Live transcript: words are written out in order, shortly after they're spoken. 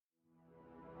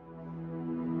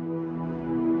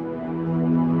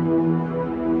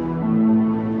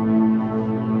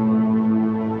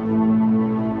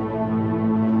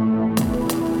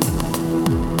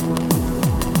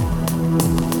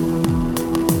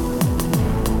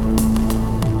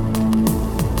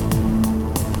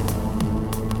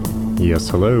Yes,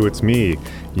 hello, it's me,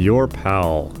 your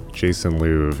pal, Jason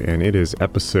Louv, and it is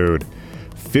episode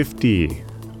 50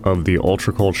 of the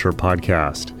Ultra Culture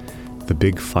podcast, the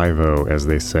Big 50, as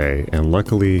they say. And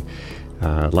luckily,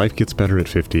 life gets better at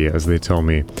 50, as they tell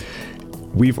me.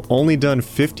 We've only done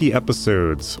 50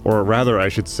 episodes, or rather, I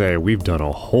should say, we've done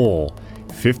a whole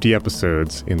 50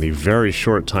 episodes in the very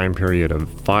short time period of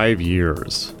 5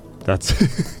 years.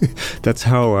 That's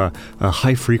how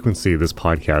high frequency this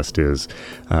podcast is.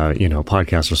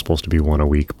 Podcasts are supposed to be one a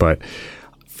week, but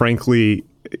frankly,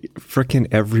 frickin'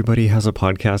 everybody has a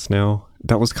podcast now.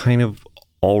 That was kind of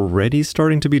already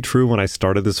starting to be true when I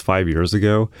started this 5 years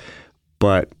ago,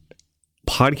 but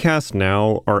podcasts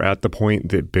now are at the point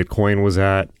that Bitcoin was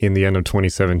at in the end of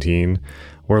 2017,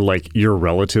 where like your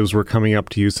relatives were coming up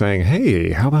to you saying,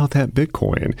 "Hey, how about that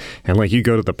Bitcoin?" And like you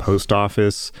go to the post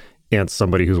office and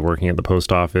somebody who's working at the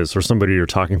post office or somebody you're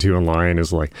talking to online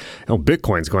is like, "Oh,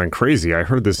 Bitcoin's going crazy. I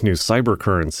heard this new cyber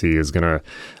currency is going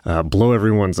to blow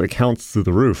everyone's accounts through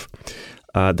the roof."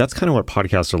 That's kind of what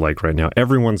podcasts are like right now.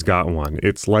 Everyone's got one.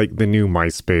 It's like the new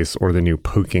MySpace or the new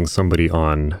poking somebody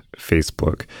on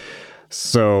Facebook.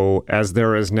 So as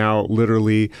there is now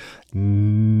literally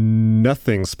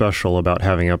nothing special about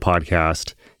having a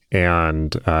podcast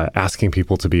and asking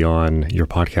people to be on your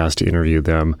podcast to interview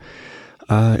them,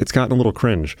 it's gotten a little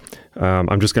cringe.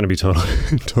 I'm just going to be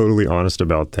totally honest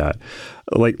about that.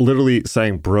 Like literally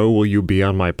saying, "Bro, will you be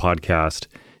on my podcast?"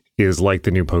 is like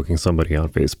the new poking somebody on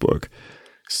Facebook.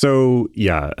 So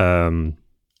yeah,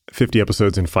 50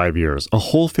 episodes in 5 years, a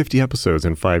whole 50 episodes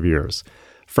in 5 years.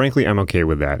 Frankly, I'm okay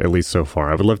with that, at least so far.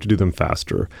 I would love to do them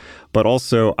faster. But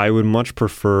also, I would much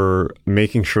prefer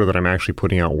making sure that I'm actually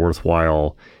putting out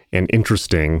worthwhile and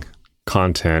interesting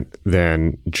content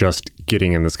than just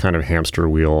getting in this kind of hamster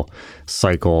wheel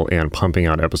cycle and pumping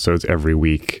out episodes every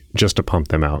week just to pump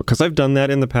them out. Because I've done that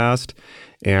in the past,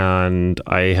 and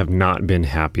I have not been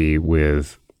happy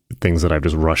with things that I've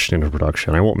just rushed into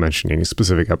production. I won't mention any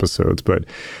specific episodes, but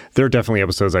there are definitely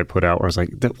episodes I put out where I was like,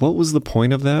 what was the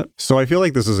point of that? So I feel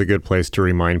like this is a good place to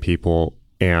remind people,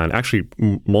 and actually,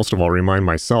 most of all, remind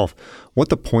myself what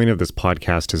the point of this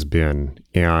podcast has been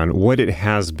and what it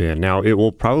has been. Now, it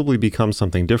will probably become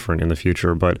something different in the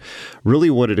future, but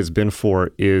really what it has been for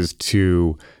is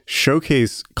to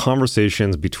showcase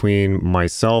conversations between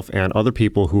myself and other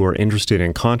people who are interested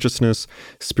in consciousness,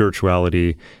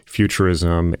 spirituality,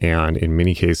 futurism, and in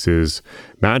many cases,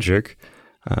 magic,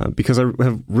 because I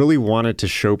have really wanted to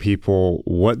show people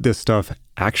what this stuff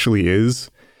actually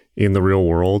is in the real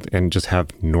world and just have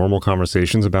normal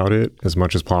conversations about it as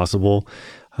much as possible,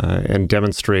 and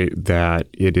demonstrate that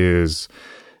it is,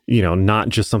 not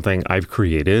just something I've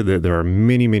created, that there are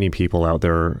many, many people out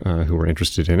there who are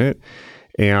interested in it,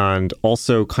 and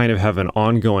also kind of have an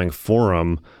ongoing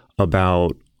forum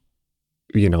about,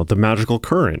 the magical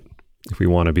current, if we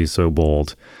want to be so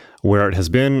bold, where it has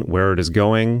been, where it is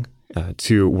going,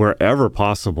 to wherever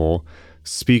possible,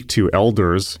 speak to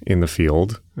elders in the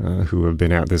field who have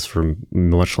been at this for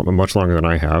much longer than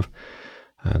I have,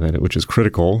 which is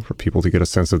critical for people to get a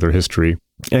sense of their history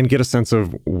and get a sense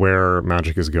of where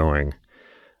magic is going.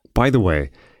 By the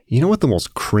way, you know what the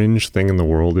most cringe thing in the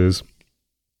world is?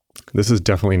 This is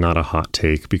definitely not a hot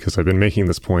take because I've been making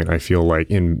this point, I feel like,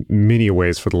 in many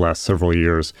ways for the last several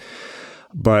years.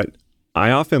 But I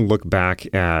often look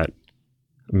back at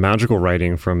magical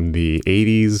writing from the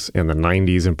 80s and the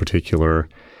 90s in particular,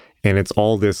 and it's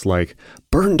all this like,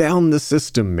 burn down the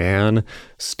system, man,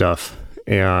 stuff,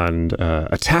 and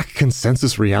attack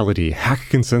consensus reality, hack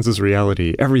consensus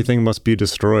reality, everything must be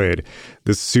destroyed,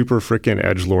 this super frickin'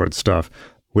 edgelord stuff,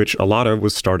 which a lot of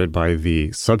was started by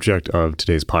the subject of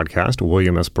today's podcast,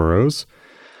 William S. Burroughs,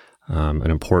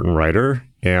 an important writer,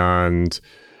 and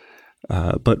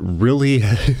but really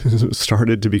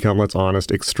started to become, let's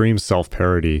honest, extreme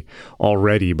self-parody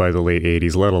already by the late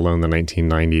 80s, let alone the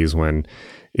 1990s, when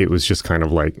it was just kind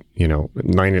of like,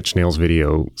 Nine Inch Nails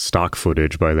video stock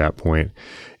footage by that point.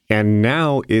 And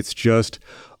now it's just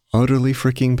utterly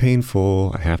freaking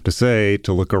painful, I have to say,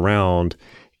 to look around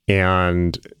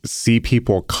and see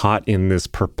people caught in this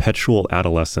perpetual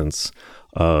adolescence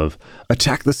of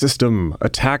attack the system,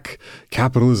 attack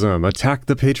capitalism, attack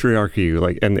the patriarchy,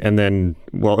 like, and then,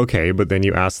 well, okay, but then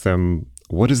you ask them,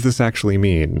 what does this actually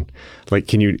mean? Like,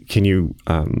 can you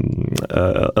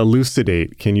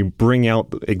elucidate? Can you bring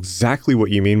out exactly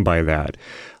what you mean by that?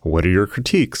 What are your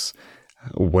critiques?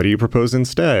 What do you propose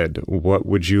instead? What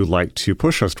would you like to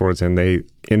push us towards? And they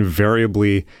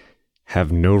invariably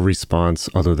have no response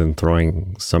other than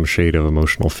throwing some shade of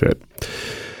emotional fit.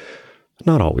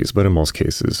 Not always, but in most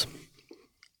cases.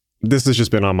 this has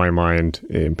just been on my mind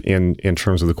in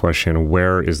terms of the question,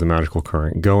 where is the magical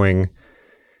current going?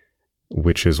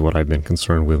 Which is what I've been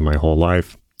concerned with my whole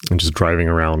life. And just driving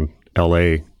around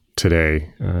LA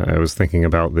today, I was thinking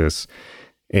about this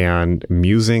and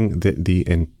musing that the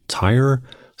entire,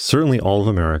 certainly all of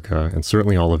America and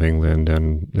certainly all of England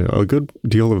and a good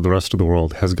deal of the rest of the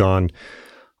world has gone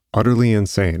utterly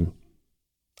insane.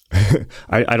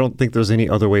 I don't think there's any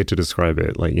other way to describe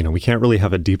it. Like, we can't really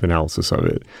have a deep analysis of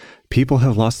it. People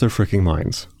have lost their freaking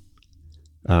minds.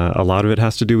 A lot of it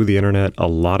has to do with the internet. A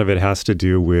lot of it has to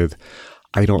do with,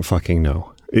 I don't fucking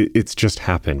know. It's just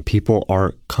happened. People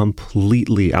are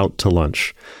completely out to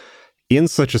lunch. In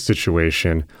such a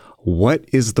situation, what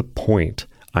is the point,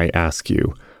 I ask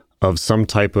you, of some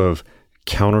type of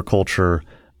counterculture,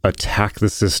 attack the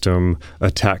system,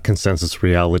 attack consensus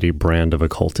reality brand of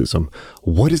occultism?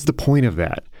 What is the point of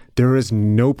that? There is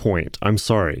no point. I'm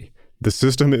sorry. The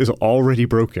system is already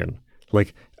broken.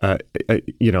 Like,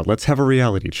 let's have a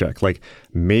reality check. Like,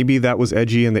 maybe that was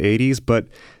edgy in the 80s, but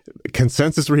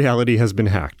consensus reality has been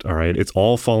hacked, all right? It's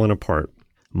all fallen apart.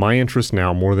 My interest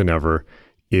now, more than ever,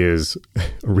 is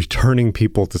returning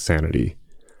people to sanity.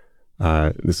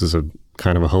 This is a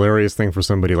kind of a hilarious thing for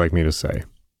somebody like me to say.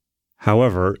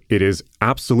 However, it has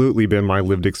absolutely been my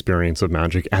lived experience of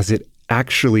magic as it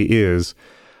actually is,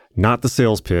 not the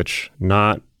sales pitch,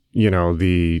 not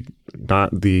the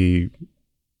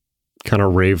kind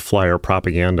of rave flyer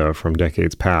propaganda from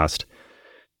decades past.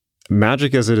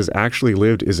 Magic as it is actually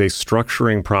lived is a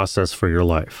structuring process for your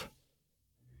life.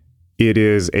 It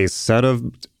is a set of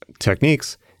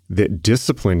techniques that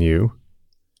discipline you,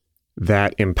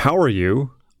 that empower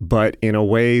you, but in a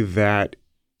way that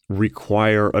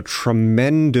require a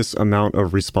tremendous amount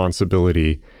of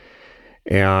responsibility.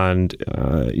 And,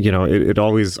 I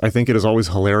think it is always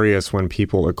hilarious when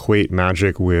people equate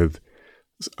magic with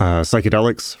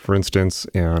psychedelics, for instance,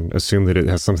 and assume that it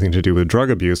has something to do with drug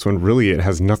abuse, when really it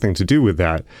has nothing to do with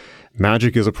that.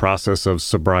 Magic is a process of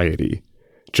sobriety,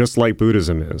 just like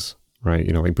Buddhism is, right?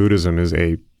 Like Buddhism is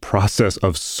a process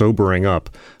of sobering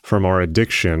up from our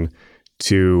addiction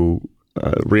to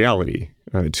reality,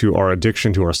 to our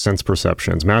addiction to our sense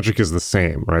perceptions. Magic is the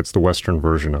same, right? It's the Western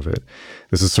version of it.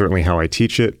 This is certainly how I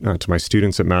teach it to my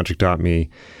students at magic.me.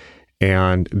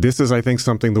 And this is, I think,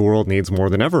 something the world needs more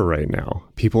than ever right now.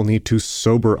 People need to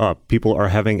sober up. People are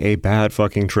having a bad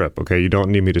fucking trip, okay? You don't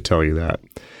need me to tell you that.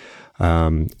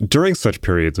 During such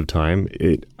periods of time,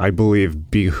 it, I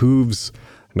believe, behooves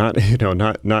not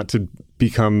to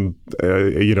become,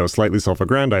 slightly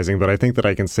self-aggrandizing, but I think that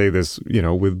I can say this,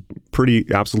 with pretty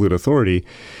absolute authority.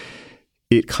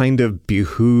 It kind of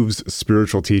behooves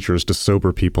spiritual teachers to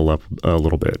sober people up a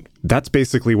little bit. That's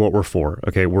basically what we're for.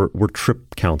 Okay, we're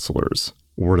trip counselors.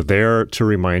 We're there to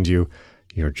remind you,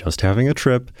 you're just having a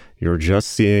trip. You're just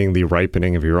seeing the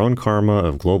ripening of your own karma,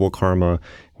 of global karma.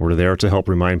 We're there to help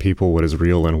remind people what is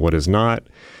real and what is not,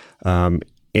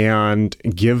 and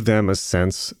give them a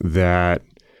sense that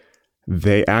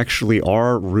they actually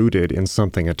are rooted in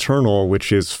something eternal,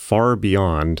 which is far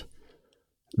beyond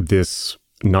this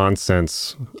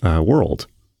nonsense world,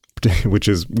 which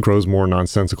grows more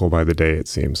nonsensical by the day, it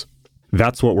seems.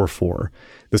 That's what we're for.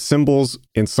 The symbols,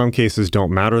 in some cases,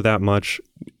 don't matter that much,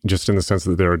 just in the sense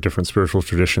that there are different spiritual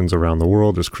traditions around the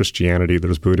world. There's Christianity,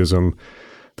 there's Buddhism,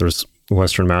 there's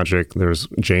Western magic, there's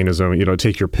Jainism,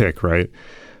 take your pick, right?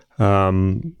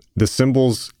 The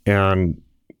symbols and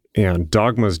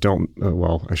dogmas don't,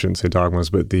 I shouldn't say dogmas,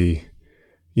 but the,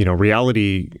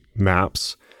 reality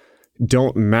maps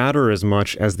don't matter as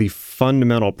much as the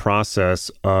fundamental process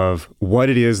of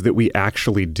what it is that we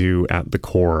actually do at the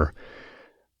core,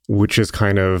 which is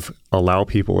kind of allow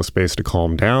people a space to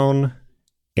calm down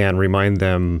and remind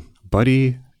them,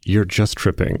 buddy, you're just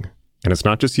tripping. And it's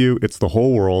not just you, it's the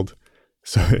whole world.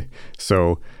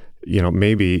 So,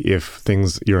 maybe if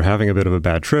you're having a bit of a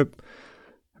bad trip,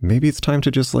 maybe it's time to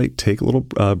just take a little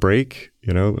break,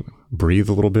 breathe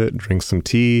a little bit, drink some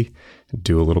tea,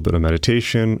 do a little bit of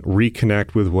meditation,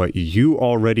 reconnect with what you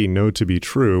already know to be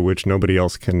true, which nobody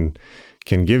else can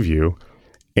give you,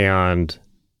 and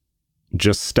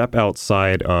just step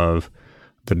outside of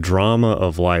the drama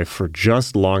of life for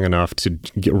just long enough to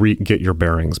get your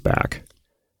bearings back.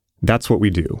 That's what we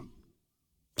do.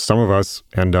 Some of us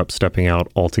end up stepping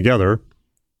out altogether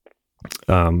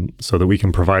so that we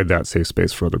can provide that safe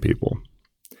space for other people.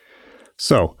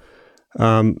 So,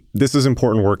 this is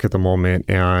important work at the moment,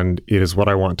 and it is what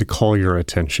I want to call your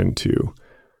attention to.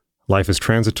 Life is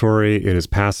transitory, it is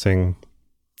passing,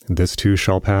 this too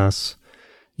shall pass.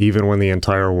 Even when the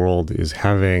entire world is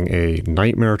having a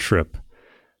nightmare trip,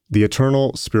 the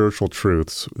eternal spiritual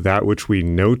truths, that which we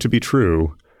know to be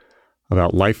true,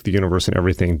 about life, the universe, and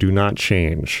everything do not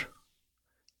change.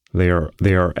 They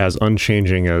are as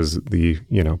unchanging as the,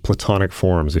 Platonic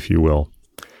forms, if you will.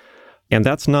 And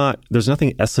there's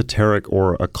nothing esoteric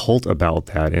or occult about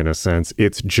that in a sense.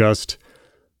 It's just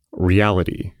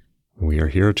reality. We are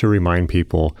here to remind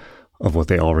people of what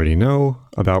they already know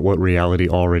about what reality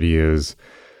already is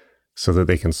so that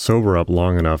they can sober up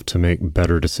long enough to make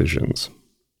better decisions.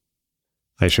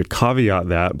 I should caveat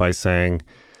that by saying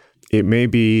it may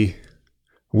be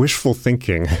wishful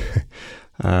thinking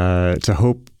to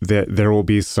hope that there will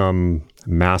be some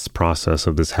mass process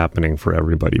of this happening for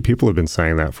everybody. People have been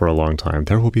saying that for a long time.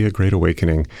 There will be a great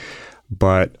awakening,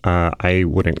 but I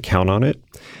wouldn't count on it.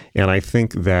 And I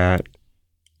think that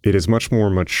it is much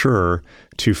more mature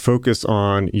to focus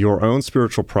on your own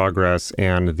spiritual progress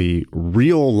and the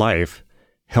real life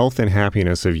health and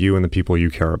happiness of you and the people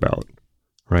you care about,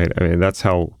 right? I mean, that's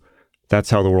how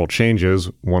the world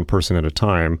changes, one person at a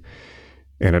time.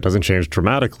 And it doesn't change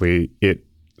dramatically. It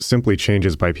simply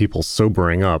changes by people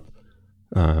sobering up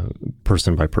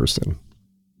person by person.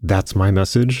 That's my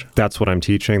message. That's what I'm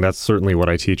teaching. That's certainly what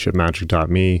I teach at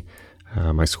Magic.me,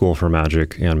 my school for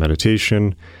magic and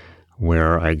meditation,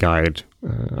 where I guide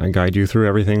you through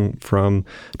everything from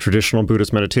traditional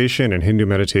Buddhist meditation and Hindu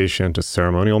meditation to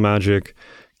ceremonial magic,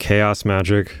 chaos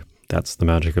magic. That's the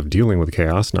magic of dealing with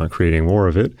chaos, not creating more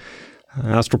of it.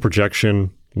 Astral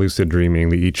projection, lucid dreaming,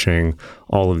 the I Ching,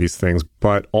 all of these things,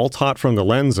 but all taught from the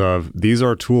lens of these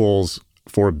are tools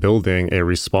for building a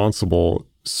responsible,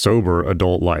 sober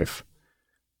adult life,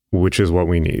 which is what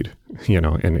we need,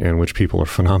 and which people are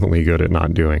phenomenally good at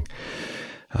not doing.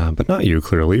 But not you,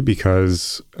 clearly,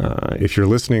 because if you're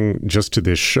listening just to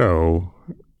this show,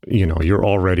 you're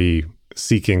already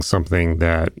seeking something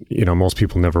that, most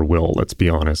people never will, let's be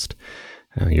honest.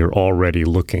 You're already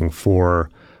looking for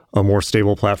a more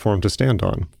stable platform to stand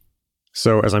on.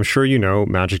 So as I'm sure you know,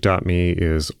 Magic.me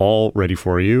is all ready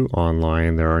for you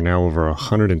online. There are now over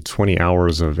 120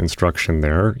 hours of instruction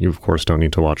there. You, of course, don't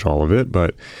need to watch all of it,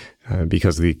 but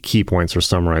because the key points are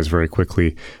summarized very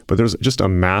quickly. But there's just a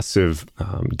massive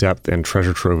depth and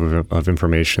treasure trove of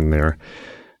information there.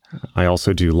 I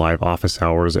also do live office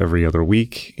hours every other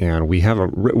week, and we have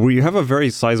a very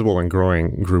sizable and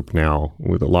growing group now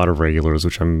with a lot of regulars,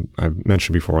 which I've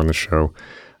mentioned before on the show.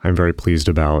 I'm very pleased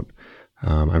about.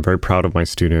 I'm very proud of my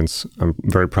students. I'm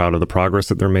very proud of the progress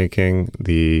that they're making,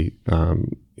 the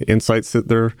insights that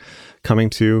they're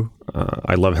coming to.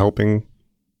 I love helping.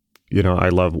 I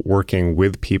love working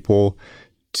with people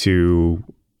to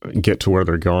get to where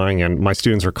they're going. And my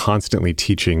students are constantly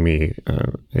teaching me.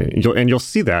 You'll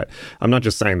see that. I'm not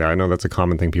just saying that. I know that's a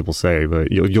common thing people say,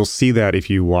 but you'll see that if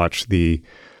you watch the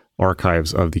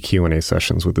archives of the Q&A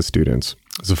sessions with the students.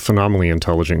 It's a phenomenally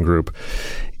intelligent group,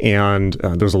 and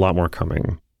there's a lot more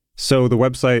coming. So the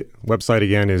website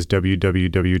again is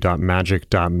www.magic.me.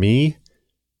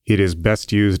 It is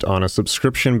best used on a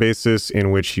subscription basis in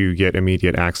which you get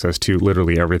immediate access to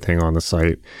literally everything on the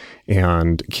site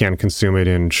and can consume it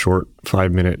in short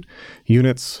 5-minute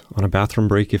units on a bathroom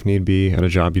break if need be at a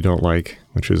job you don't like,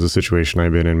 which is a situation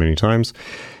I've been in many times.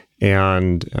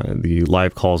 And the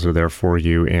live calls are there for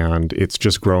you, and it's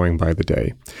just growing by the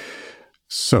day.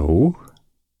 So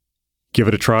give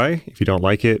it a try. If you don't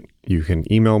like it, you can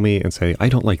email me and say, I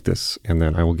don't like this. And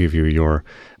then I will give you your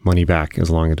money back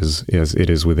as long as it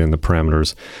is within the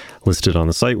parameters listed on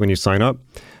the site when you sign up.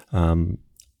 No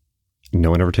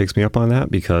one ever takes me up on that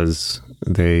because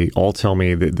they all tell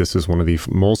me that this is one of the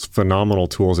most phenomenal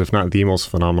tools, if not the most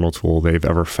phenomenal tool they've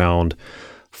ever found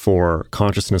for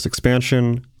consciousness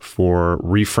expansion, for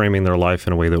reframing their life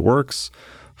in a way that works,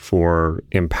 for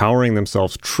empowering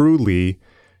themselves truly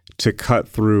to cut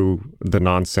through the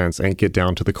nonsense and get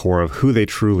down to the core of who they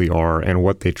truly are and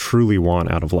what they truly want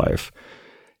out of life.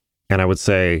 And I would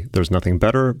say there's nothing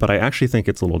better, but I actually think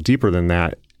it's a little deeper than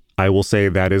that. I will say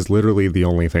that is literally the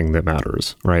only thing that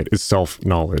matters, right? Is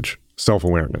self-knowledge,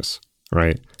 self-awareness,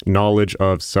 right? Knowledge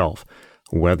of self.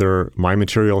 Whether my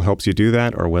material helps you do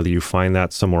that or whether you find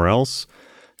that somewhere else,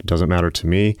 it doesn't matter to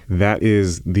me. That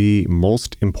is the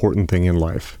most important thing in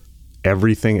life.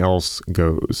 Everything else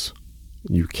goes.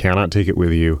 You cannot take it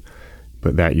with you,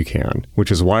 but that you can,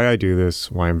 which is why I do this,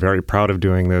 why I'm very proud of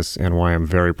doing this, and why I'm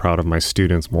very proud of my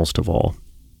students most of all.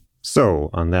 So,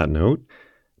 on that note,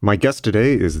 my guest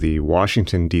today is the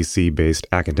Washington, D.C.-based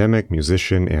academic,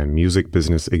 musician, and music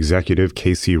business executive,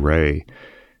 Casey Ray.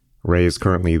 Ray is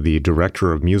currently the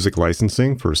Director of Music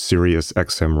Licensing for Sirius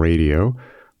XM Radio,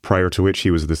 prior to which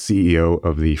he was the CEO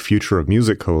of the Future of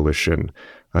Music Coalition,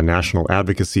 a national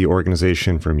advocacy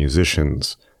organization for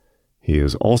musicians. He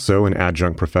is also an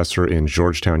adjunct professor in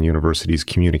Georgetown University's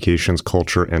Communications,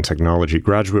 Culture, and Technology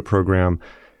graduate program,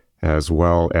 as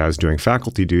well as doing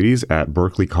faculty duties at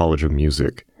Berklee College of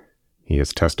Music. He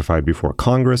has testified before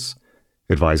Congress,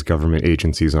 advised government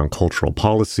agencies on cultural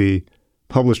policy,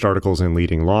 published articles in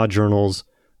leading law journals,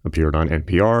 appeared on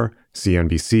NPR,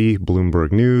 CNBC,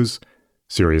 Bloomberg News,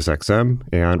 SiriusXM,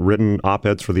 and written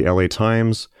op-eds for the LA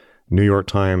Times, New York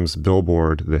Times,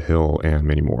 Billboard, The Hill, and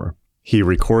many more. He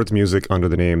records music under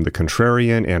the name The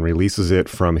Contrarian and releases it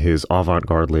from his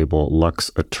avant-garde label Lux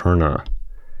Eterna.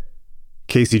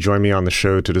 Casey joined me on the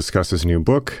show to discuss his new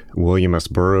book, William S.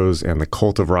 Burroughs and the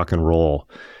Cult of Rock and Roll,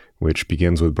 which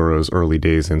begins with Burroughs' early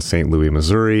days in St. Louis,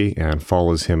 Missouri, and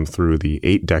follows him through the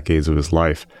 8 decades of his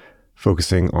life,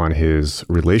 focusing on his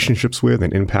relationships with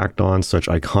and impact on such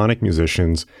iconic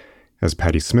musicians as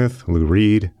Patti Smith, Lou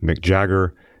Reed, Mick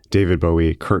Jagger, David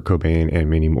Bowie, Kurt Cobain,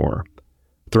 and many more.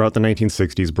 Throughout the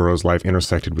 1960s, Burroughs' life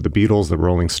intersected with the Beatles, the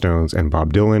Rolling Stones, and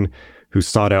Bob Dylan, who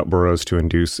sought out Burroughs to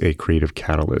induce a creative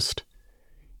catalyst.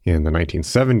 In the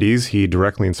 1970s, he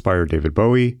directly inspired David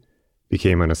Bowie,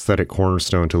 became an aesthetic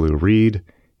cornerstone to Lou Reed,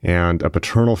 and a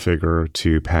paternal figure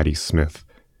to Patti Smith.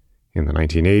 In the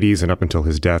 1980s and up until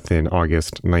his death in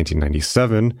August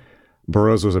 1997,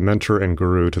 Burroughs was a mentor and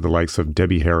guru to the likes of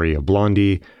Debbie Harry of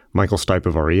Blondie, Michael Stipe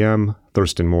of R.E.M.,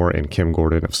 Thurston Moore and Kim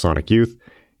Gordon of Sonic Youth,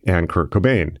 and Kurt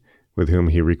Cobain, with whom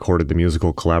he recorded the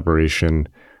musical collaboration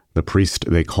The Priest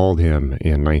They Called Him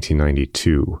in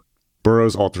 1992.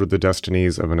 Burroughs altered the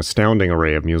destinies of an astounding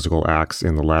array of musical acts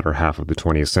in the latter half of the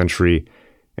 20th century,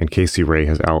 and Casey Ray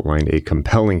has outlined a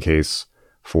compelling case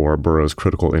for Burroughs'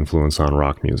 critical influence on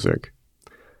rock music.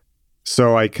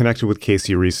 So I connected with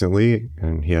Casey recently,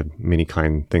 and he had many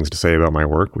kind things to say about my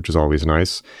work, which is always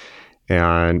nice,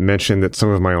 and mentioned that some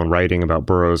of my own writing about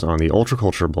Burroughs on the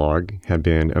Ultraculture blog had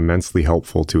been immensely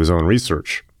helpful to his own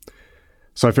research.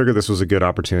 So I figured this was a good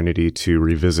opportunity to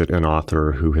revisit an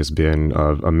author who has been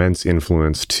of immense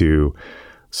influence to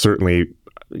certainly,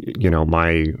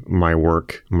 my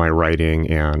work, my writing,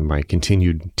 and my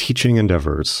continued teaching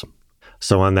endeavors.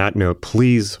 So on that note,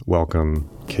 please welcome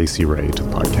Casey Ray to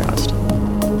the podcast.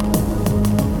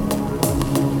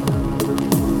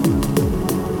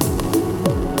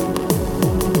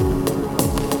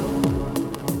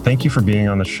 Thank you for being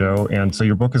on the show. And so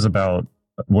your book is about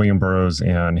William Burroughs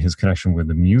and his connection with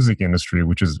the music industry,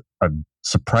 which is a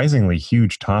surprisingly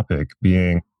huge topic,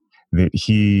 being that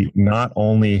he not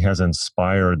only has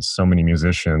inspired so many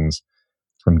musicians,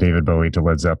 from David Bowie to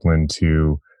Led Zeppelin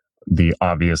to the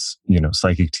obvious,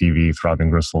 Psychic TV, Throbbing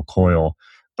Gristle Coil,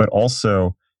 but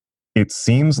also it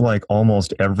seems like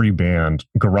almost every band,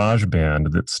 garage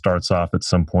band that starts off at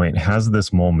some point has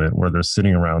this moment where they're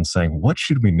sitting around saying, what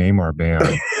should we name our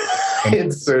band?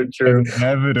 It's so true.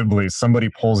 Inevitably, somebody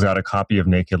pulls out a copy of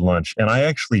Naked Lunch. And I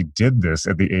actually did this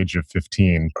at the age of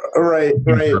 15. Right.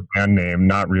 A band name,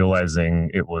 not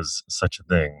realizing it was such a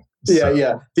thing.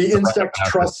 Yeah. The insect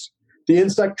trust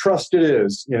it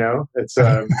is, it's,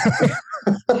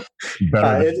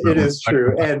 it is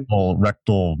true. And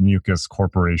Rectal Mucus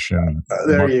Corporation.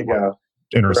 There you go.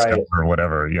 Interceptor or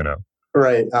whatever,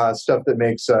 Right. Stuff that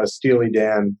makes Steely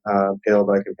Dan pale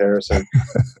by comparison.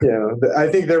 I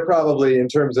think they're probably, in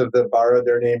terms of the borrowed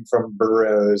their name from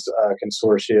Burroughs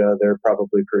consortia, they're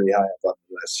probably pretty high up on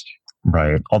the list.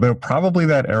 Right. Although probably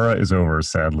that era is over,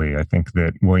 sadly. I think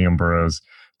that William Burroughs,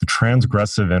 the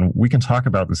transgressive, and we can talk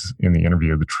about this in the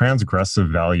interview, the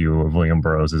transgressive value of William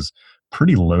Burroughs is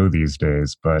pretty low these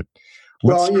days. But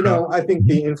I think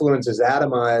the influence is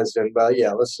atomized, and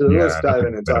let's dive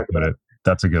in and talk about it.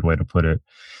 That's a good way to put it.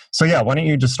 So why don't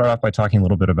you just start off by talking a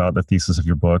little bit about the thesis of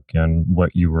your book and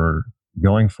what you were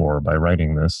going for by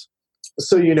writing this?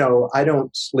 So, I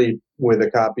don't sleep with a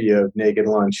copy of Naked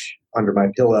Lunch under my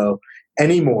pillow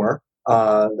anymore.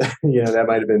 That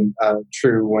might have been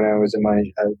true when I was in my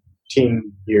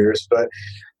teen years, but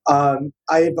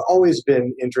I've always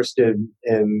been interested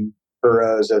in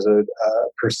Burroughs as a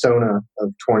persona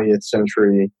of 20th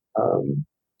century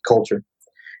culture.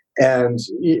 And,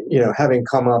 having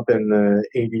come up in the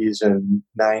 80s and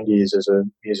 90s as a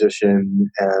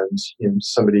musician and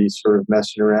somebody sort of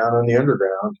messing around on the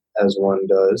underground, as one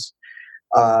does,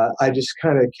 I just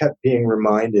kind of kept being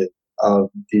reminded of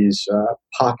these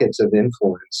pockets of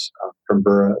influence from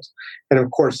Burroughs. And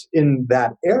of course, in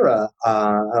that era,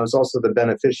 I was also the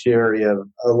beneficiary of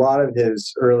a lot of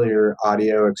his earlier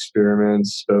audio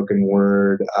experiments, spoken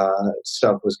word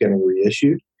stuff was getting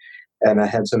reissued. And I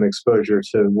had some exposure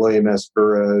to William S.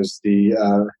 Burroughs, the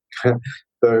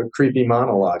creepy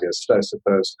monologuist, I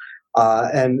suppose.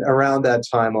 And around that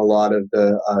time, a lot of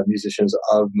the musicians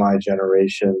of my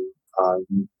generation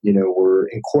were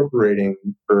incorporating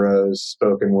Burroughs'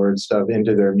 spoken word stuff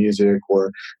into their music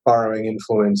or borrowing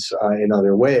influence in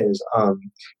other ways. I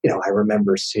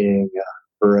remember seeing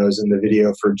Burroughs in the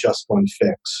video for Just One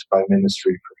Fix by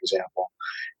Ministry, for example.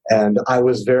 And I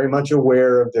was very much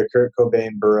aware of the Kurt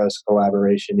Cobain-Burroughs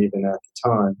collaboration even at the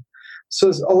time.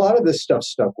 So a lot of this stuff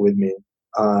stuck with me.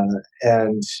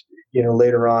 And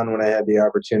later on, when I had the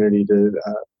opportunity to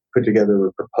put together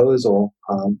a proposal,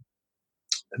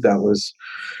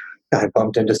 I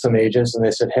bumped into some agents and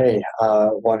they said, hey,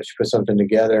 why don't you put something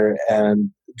together?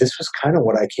 And this was kind of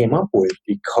what I came up with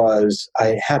because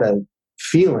I had a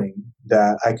feeling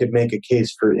that I could make a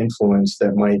case for influence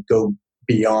that might go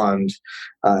beyond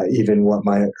even what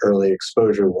my early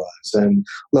exposure was. And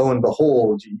lo and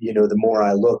behold, the more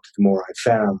I looked, the more I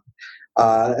found.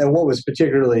 And what was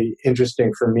particularly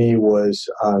interesting for me was,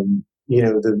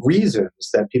 the reasons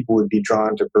that people would be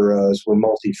drawn to Burroughs were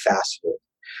multifaceted.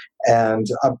 And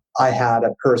I had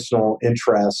a personal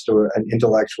interest or an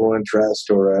intellectual interest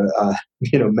or a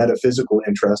metaphysical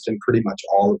interest in pretty much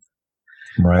all of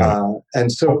them. Right.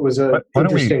 And so it was an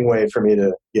interesting way for me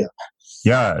to,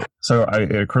 Yeah. So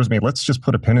it occurs to me, let's just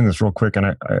put a pin in this real quick.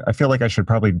 And I feel like I should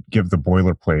probably give the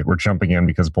boilerplate. We're jumping in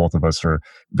because both of us are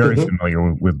very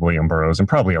familiar with William Burroughs, and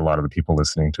probably a lot of the people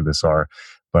listening to this are.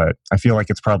 But I feel like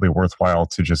it's probably worthwhile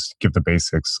to just give the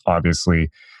basics. Obviously,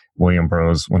 William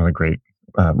Burroughs, one of the great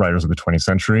writers of the 20th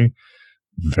century,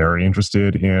 very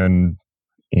interested in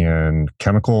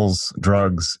chemicals,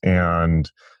 drugs,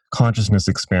 and consciousness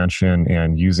expansion,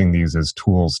 and using these as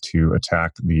tools to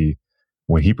attack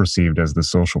what he perceived as the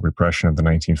social repression of the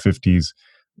 1950s.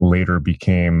 Later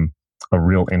became a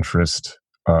real interest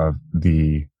of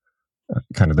the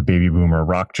kind of the baby boomer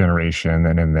rock generation,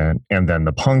 and then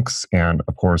the punks, and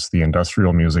of course the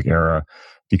industrial music era,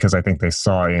 because I think they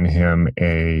saw in him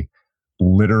a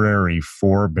literary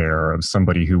forebear of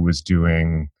somebody who was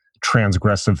doing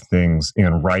transgressive things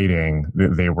in writing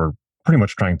that they were pretty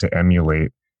much trying to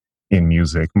emulate in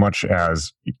music, much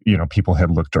as people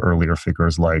had looked to earlier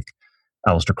figures like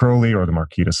Aleister Crowley or the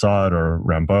Marquis de Sade or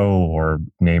Rimbaud, or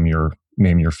name your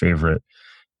favorite,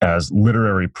 as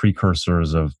literary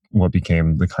precursors of what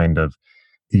became the kind of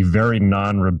the very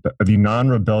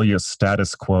non-rebellious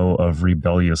status quo of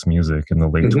rebellious music in the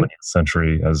late 20th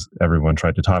century, as everyone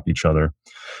tried to top each other.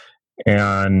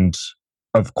 And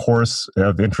of course,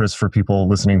 of interest for people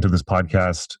listening to this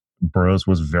podcast, Burroughs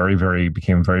was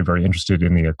became very, very interested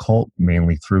in the occult,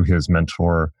 mainly through his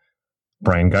mentor,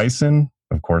 Brian Gysin.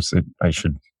 Of course, I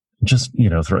should just,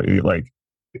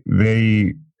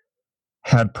 they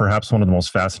had perhaps one of the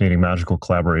most fascinating magical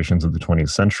collaborations of the 20th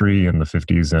century in the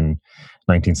 50s and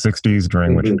 1960s,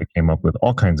 during which they came up with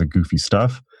all kinds of goofy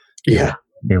stuff. Yeah.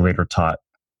 They later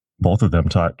both of them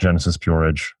taught Genesis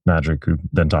Peerage magic, who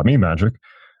then taught me magic.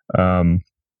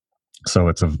 So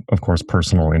it's of course,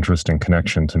 personal interest and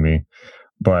connection to me.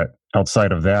 But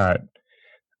outside of that,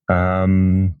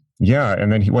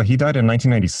 and then he died in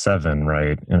 1997,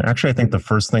 right? And actually, I think the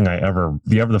first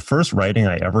writing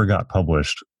I ever got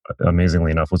published,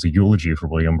 amazingly enough, was a eulogy for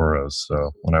William Burroughs.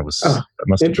 So when I was, that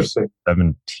must have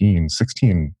been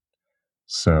 16.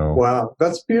 So wow,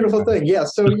 that's a beautiful thing. Yeah.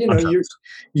 So,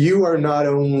 you are not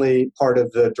only part of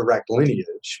the direct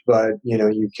lineage, but,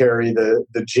 you carry the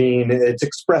gene. It's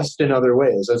expressed in other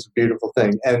ways. That's a beautiful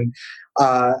thing. And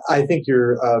I think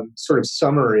your sort of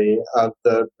summary of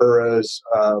the Burroughs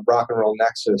rock and roll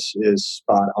nexus is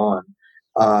spot on.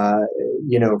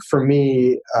 For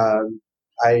me,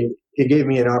 it gave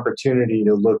me an opportunity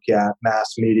to look at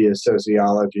mass media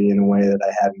sociology in a way that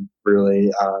I hadn't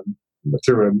really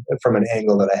from an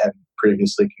angle that I hadn't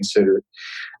previously considered.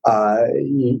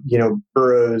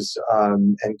 Burroughs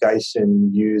and Gysin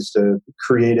used a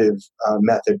creative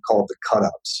method called the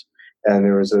cut-ups. And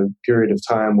there was a period of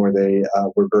time where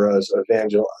where Burroughs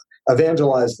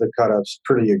evangelized the cut-ups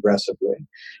pretty aggressively.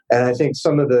 And I think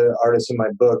some of the artists in my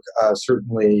book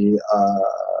certainly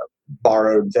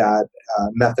borrowed that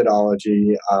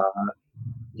methodology,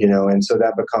 and so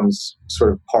that becomes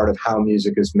sort of part of how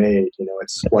music is made.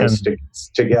 It's spliced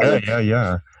together.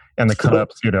 Yeah. And the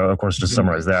cut-ups, of course, just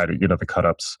summarize that, the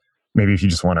cut-ups, maybe if you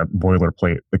just want to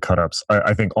boilerplate the cut-ups,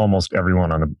 I think almost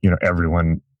everyone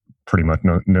everyone pretty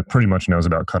much knows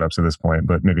about cut-ups at this point,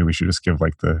 but maybe we should just give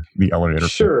like the elevator.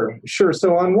 Sure.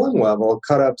 So on one level,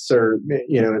 cut-ups are,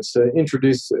 it's an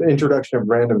introduction of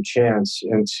random chance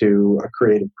into a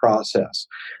creative process.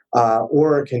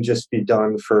 or it can just be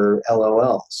done for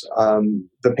LOLs.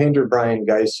 The painter Brian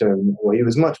Gysin, well, he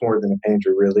was much more than a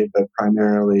painter, really, but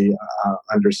primarily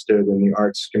understood in the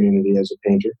arts community as a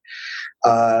painter.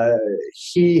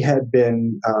 He had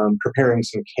been preparing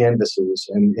some canvases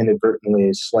and inadvertently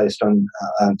sliced up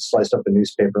the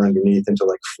newspaper underneath into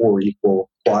like 4 equal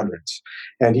quadrants,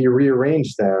 and he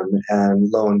rearranged them. And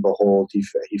lo and behold,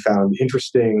 he found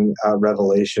interesting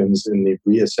revelations in the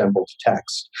reassembled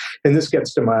text. And this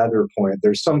gets to my other point.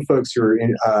 There's some folks who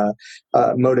are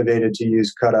motivated to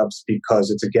use cut-ups because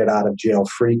it's a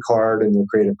get-out-of-jail-free card in the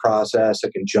creative process.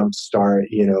 It can jumpstart,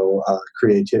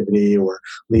 creativity or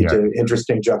lead to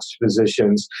interesting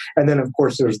juxtapositions. And then, of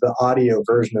course, there's the audio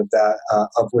version of that,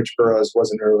 of which Burroughs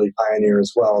was an early pioneer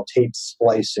as well, tape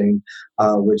splicing,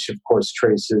 which, of course,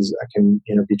 can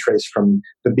be traced from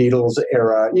the Beatles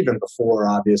era, even before,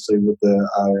 obviously, with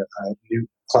the new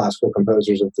classical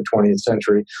composers of the 20th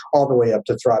century, all the way up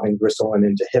to Throbbing Gristle and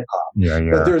into hip hop.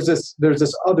 But there's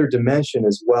this other dimension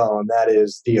as well, and that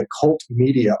is the occult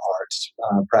media arts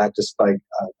practiced by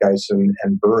Gysin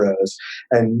and Burroughs,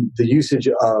 and the usage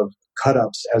of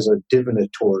cut-ups as a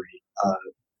divinatory,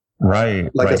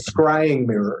 like a scrying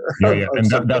mirror. And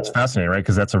that's fascinating, right?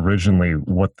 Because that's originally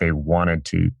what they wanted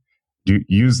to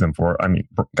use them for. I mean,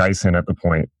 Gysin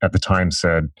at the time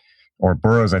said, or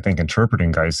Burroughs, I think,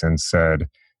 interpreting Gysin, said,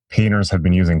 painters have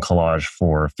been using collage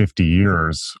for 50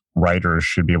 years. Writers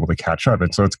should be able to catch up.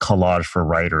 And so it's collage for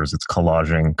writers. It's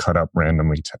collaging cut up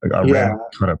random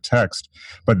cut up text.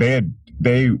 But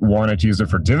they wanted to use it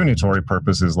for divinatory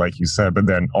purposes, like you said. But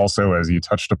then also, as you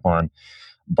touched upon,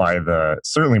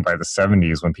 certainly by the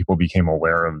 70s, when people became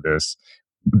aware of this,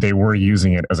 they were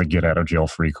using it as a get out of jail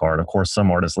free card. Of course, some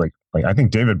artists like I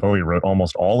think David Bowie wrote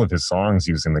almost all of his songs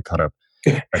using the cut up.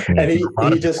 And he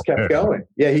just kept going.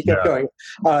 Yeah, he kept going.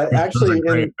 Actually,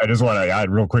 I just want to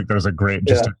add real quick, there's a great,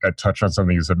 just to touch on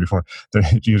something you said before,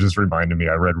 that you just reminded me,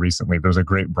 I read recently, there's a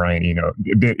great Brian Eno,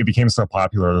 it became so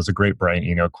popular, there's a great Brian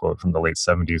Eno quote from the late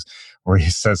 70s where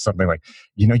he says something like,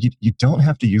 you don't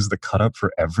have to use the cut up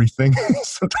for everything.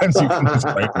 Sometimes you can just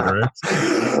write lyrics.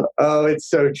 Oh, it's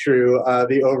so true.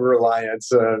 The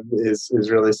over-reliance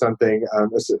is really something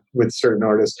with certain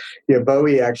artists.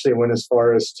 Bowie actually went as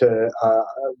far as to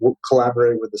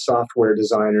collaborate with a software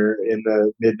designer in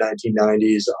the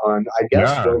mid-1990s on, I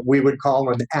guess, what we would call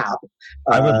an app.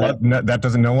 I would love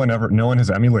that. No one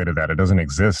has emulated that. It doesn't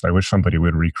exist. I wish somebody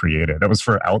would recreate it. That was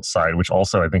for Outside, which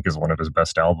also I think is one of his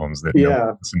best albums.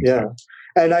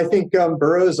 And I think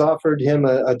Burroughs offered him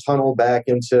a tunnel back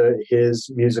into his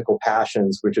musical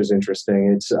passions, which is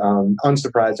interesting. It's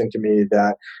unsurprising to me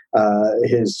that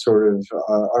his sort of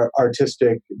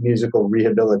artistic musical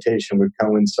rehabilitation would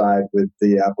coincide with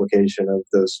the application of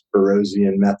those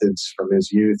Burroughsian methods from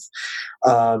his youth.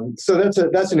 So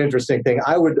that's an interesting thing.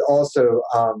 I would also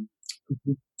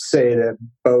say that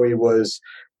Bowie was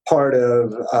part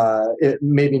of it,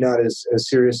 maybe not as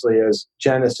seriously as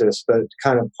Genesis, but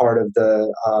kind of part of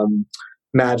the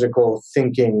magical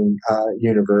thinking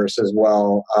universe as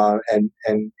well,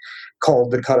 and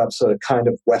called the cut-ups a kind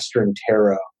of Western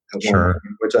tarot. Sure.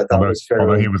 Which I thought was fairly...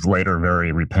 Although he was later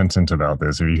very repentant about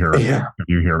this. If you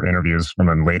hear interviews from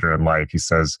him later in life, he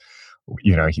says,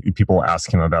 people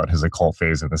ask him about his occult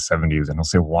phase in the 70s, and he'll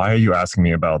say, "Why are you asking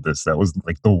me about this? That was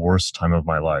like the worst time of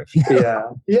my life."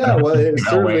 Well, it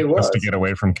certainly was. Just to get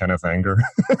away from Kenneth Anger.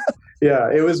 Yeah,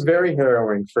 it was very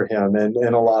harrowing for him, and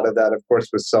a lot of that, of course,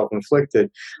 was self-inflicted.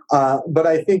 But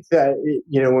I think that,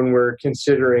 when we're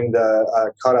considering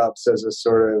the cut-ups as a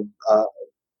sort of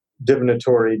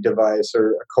divinatory device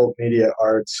or occult media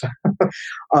arts,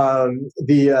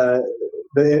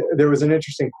 there was an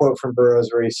interesting quote from Burroughs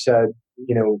where he said,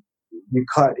 you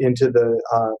cut into the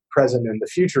present and the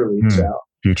future leaks out.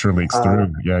 Future leaks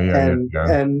through.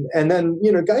 And then,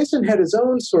 Gysin had his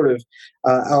own sort of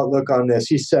outlook on this.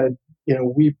 He said,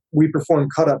 we perform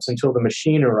cut-ups until the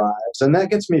machine arrives. And that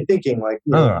gets me thinking,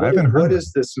 what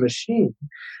is this machine?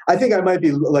 I think I might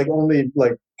be only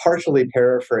partially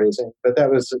paraphrasing, but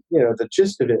that was, the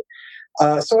gist of it.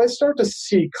 So I start to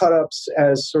see cut-ups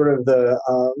as sort of the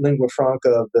lingua franca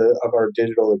of our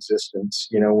digital existence.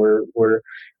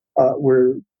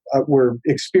 We're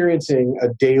experiencing a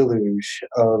deluge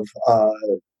of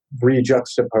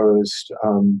rejuxtaposed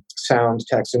sound,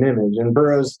 text, and image. And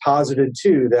Burroughs posited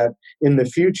too that in the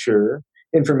future,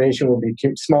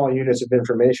 small units of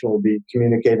information will be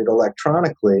communicated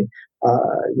electronically.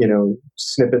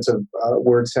 Snippets of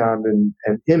word, sound, and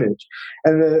image.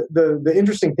 And the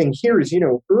interesting thing here is,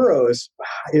 Burroughs,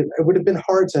 it would have been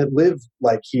hard to live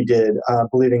like he did,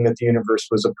 believing that the universe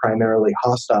was a primarily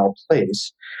hostile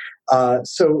place.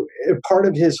 So part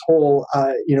of his whole,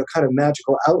 kind of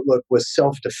magical outlook was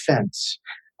self-defense.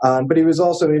 But he was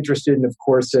also interested in, of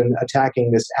course, in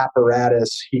attacking this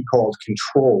apparatus he called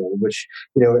control, which,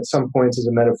 at some points is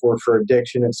a metaphor for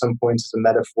addiction, at some points is a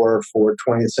metaphor for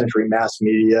 20th century mass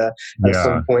media, at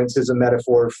some points is a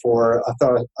metaphor for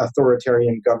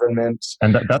authoritarian government.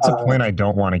 And that's a point I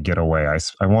don't want to get away.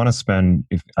 I want to spend,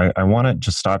 I want to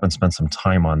just stop and spend some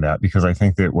time on that, because I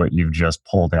think that what you've just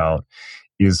pulled out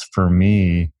is, for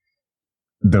me,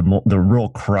 the real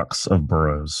crux of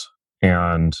Burroughs.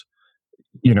 And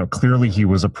clearly he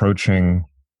was approaching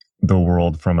the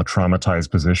world from a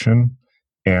traumatized position.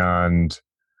 And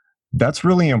that's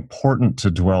really important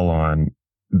to dwell on,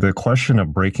 the question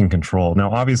of breaking control. Now,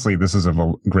 obviously, this is of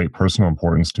a great personal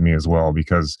importance to me as well,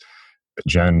 because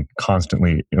Jen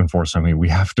constantly enforced on me, we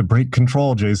have to break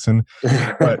control, Jason.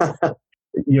 But,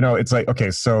 it's like, okay,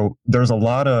 so there's a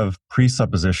lot of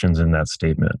presuppositions in that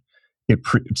statement.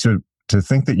 To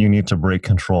think that you need to break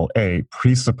control,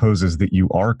 presupposes that you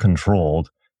are controlled.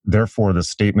 Therefore, the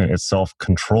statement itself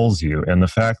controls you. And the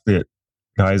fact that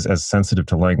guys as sensitive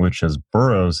to language as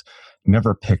Burroughs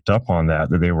never picked up on that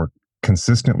they were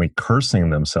consistently cursing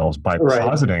themselves by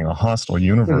positing a hostile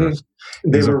universe.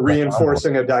 Mm-hmm. They were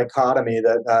reinforcing a dichotomy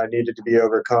that needed to be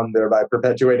overcome, thereby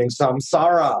perpetuating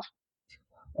samsara.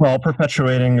 Well,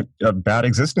 perpetuating bad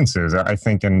existences, I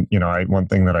think. And, one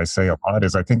thing that I say a lot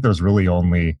is, I think there's really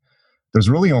only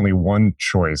one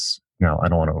choice. Now, I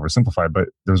don't want to oversimplify, but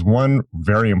there's one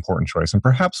very important choice, and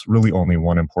perhaps really only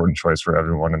one important choice for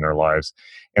everyone in their lives.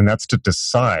 And that's to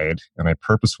decide, and I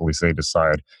purposefully say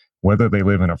decide, whether they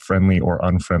live in a friendly or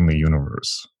unfriendly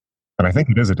universe. And I think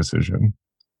it is a decision.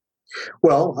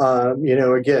 Well,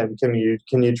 again, can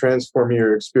you transform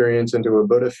your experience into a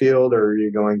Buddha field, or are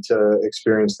you going to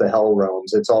experience the hell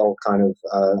realms? It's all kind of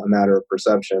a matter of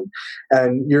perception.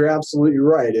 And you're absolutely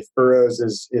right. If Burroughs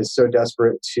is so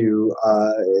desperate to,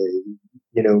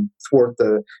 thwart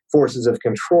the forces of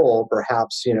control,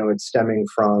 perhaps, it's stemming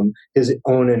from his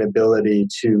own inability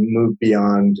to move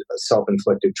beyond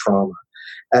self-inflicted trauma.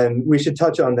 And we should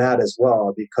touch on that as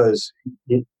well, because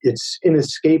it's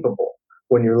inescapable.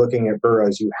 When you're looking at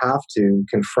Burroughs, you have to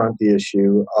confront the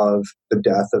issue of the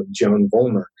death of Joan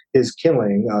Vollmer, his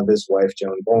killing of his wife,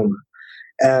 Joan Vollmer.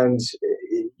 And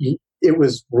it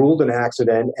was ruled an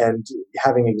accident, and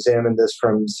having examined this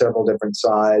from several different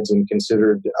sides and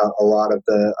considered a lot of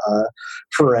the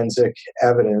forensic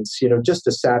evidence, just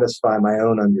to satisfy my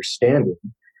own understanding,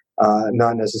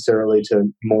 not necessarily to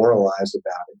moralize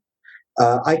about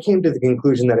it, I came to the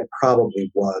conclusion that it probably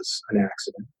was an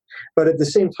accident. But at the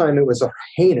same time, it was a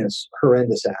heinous,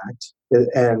 horrendous act,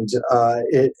 and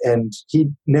he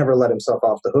never let himself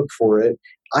off the hook for it.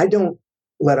 I don't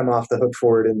let him off the hook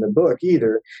for it in the book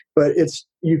either, but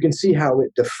you can see how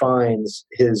it defines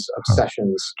his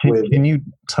obsessions. Can you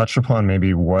touch upon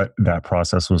maybe what that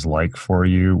process was like for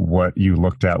you, what you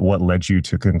looked at, what led you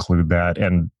to conclude that,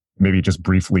 and maybe just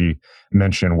briefly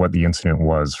mention what the incident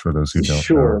was for those who don't know?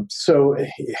 Sure. So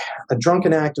a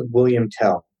drunken act of William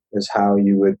Tell is how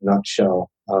you would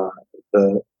nutshell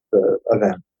the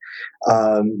event.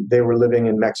 They were living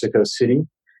in Mexico City.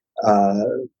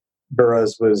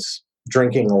 Burroughs was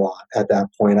drinking a lot at that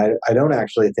point. I don't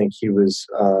actually think he was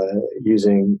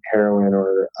using heroin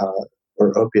or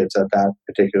opiates at that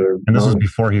particular And this moment. was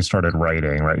before he started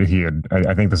writing, right?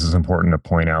 I think this is important to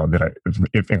point out that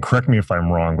and correct me if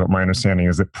I'm wrong, but my understanding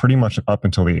is that pretty much up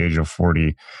until the age of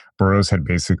 40, Burroughs had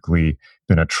basically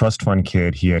been a trust fund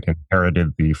kid. He had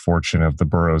inherited the fortune of the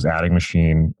Burroughs adding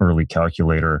machine, early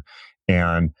calculator,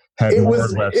 and had It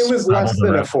was less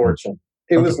than a fortune.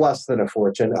 It was less than a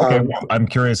fortune. Okay, well, I'm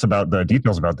curious about the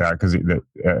details about that,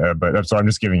 but so I'm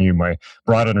just giving you my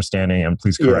broad understanding, and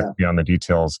please correct me on the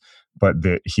details. But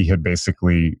that he had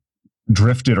basically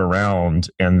drifted around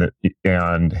and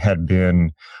had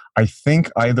been, I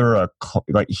think, either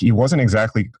he wasn't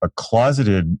exactly a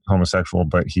closeted homosexual,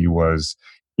 but he was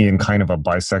in kind of a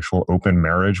bisexual open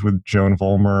marriage with Joan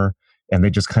Vollmer. And they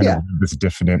just kind of this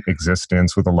diffident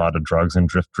existence with a lot of drugs and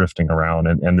drifting around.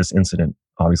 And this incident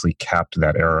obviously capped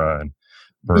that era. And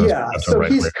so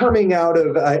he's coming out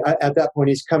of, at that point,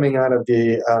 he's coming out of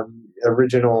the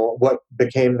original, what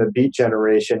became the Beat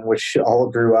Generation, which all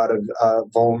grew out of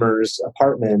Vollmer's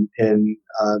apartment in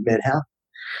Manhattan.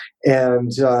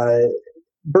 And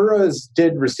Burroughs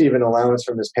did receive an allowance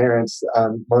from his parents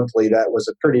monthly that was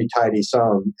a pretty tidy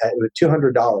sum. It was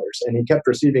 $200, and he kept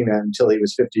receiving that until he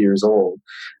was 50 years old.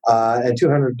 And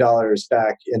 $200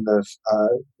 back in the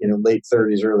late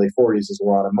 30s, early 40s is a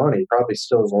lot of money. Probably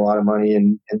still is a lot of money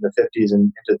in the 50s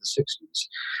and into the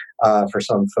 60s for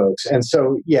some folks. And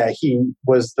so, he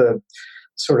was the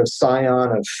sort of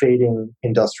scion of fading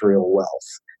industrial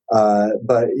wealth.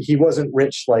 But he wasn't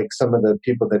rich like some of the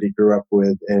people that he grew up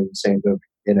with in St. Louis.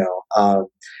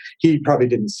 He probably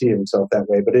didn't see himself that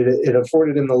way, but it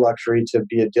afforded him the luxury to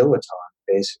be a dilettante,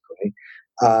 basically.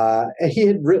 And he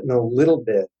had written a little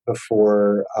bit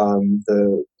before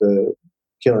the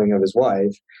killing of his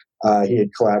wife. He had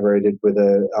collaborated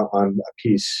on a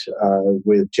piece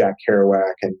with Jack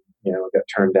Kerouac, and got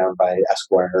turned down by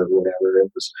Esquire or whatever.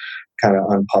 It was kind of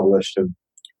unpublished, and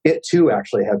it too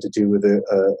actually had to do with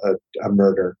a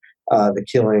murder, the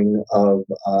killing of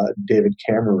David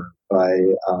Cameron by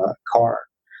Carr.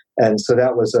 And so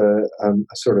that was a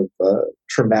sort of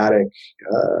traumatic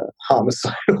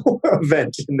homicidal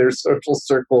event in their social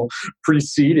circle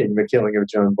preceding the killing of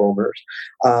Joan Volmert.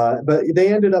 But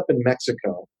they ended up in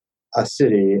Mexico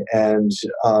City, and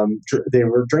they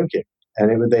were drinking,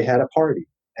 and they had a party.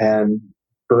 And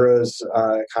Burroughs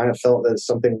kind of felt that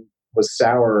something was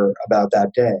sour about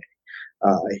that day.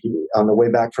 On the way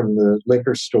back from the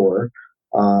liquor store,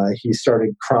 he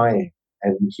started crying,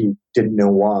 and he didn't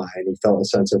know why, and he felt a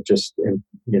sense of just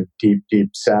deep, deep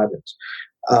sadness.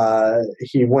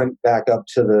 He went back up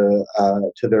to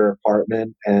their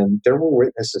apartment, and there were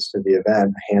witnesses to the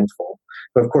event, a handful.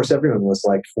 But of course, everyone was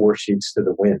like four sheets to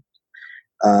the wind.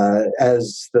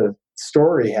 As the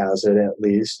story has it, at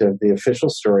least, the official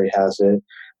story has it,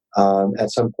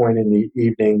 at some point in the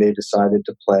evening, they decided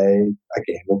to play a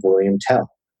game of William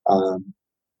Tell.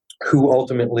 Who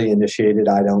ultimately initiated,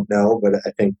 I don't know, but I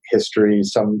think history,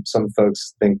 some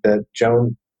folks think that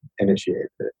Joan initiated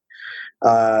it.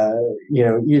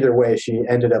 Either way, she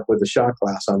ended up with a shot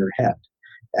glass on her head,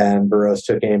 and Burroughs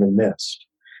took aim and missed.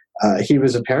 He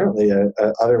was apparently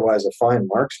otherwise a fine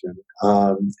marksman,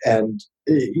 and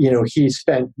he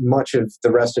spent much of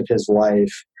the rest of his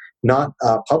life not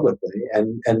publicly,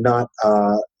 and not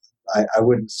I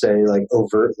wouldn't say like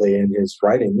overtly in his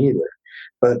writing either,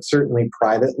 but certainly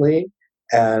privately,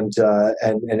 and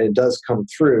it does come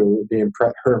through.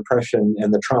 Her impression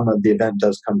and the trauma of the event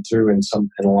does come through in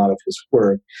a lot of his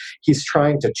work. He's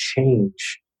trying to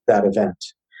change that event.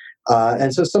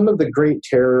 And so some of the great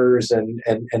terrors and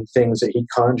things that he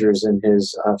conjures in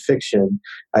his fiction,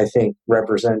 I think,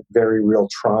 represent very real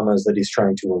traumas that he's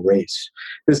trying to erase.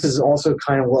 This is also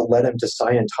kind of what led him to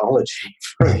Scientology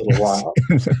for a little while.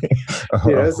 A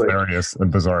hilarious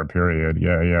and bizarre period.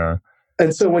 Yeah.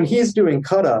 And so when he's doing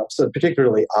cut-ups,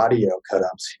 particularly audio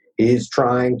cut-ups, he's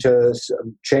trying to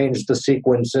change the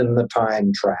sequence in the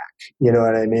time track. You know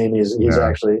what I mean? He's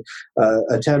actually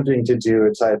attempting to do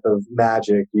a type of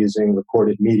magic using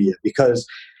recorded media, because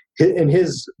in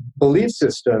his belief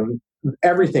system,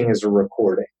 everything is a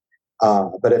recording.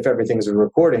 But if everything's a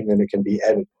recording, then it can be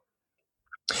edited.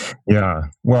 Yeah.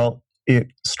 Well, it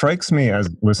strikes me as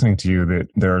listening to you that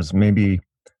there's maybe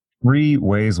three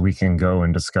ways we can go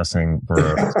in discussing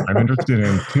Burroughs. I'm interested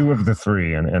in two of the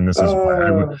three, and this is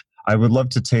why I would love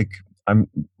to take. I'm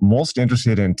most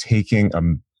interested in taking a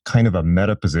kind of a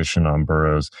meta position on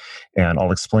Burroughs, and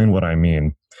I'll explain what I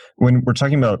mean. When we're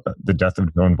talking about the death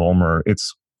of Joan Volmert,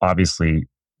 it's obviously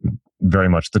very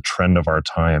much the trend of our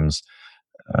times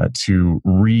to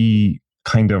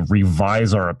kind of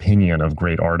revise our opinion of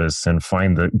great artists and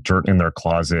find the dirt in their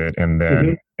closet and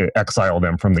then exile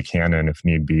them from the canon if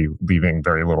need be, leaving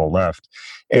very little left.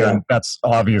 And that's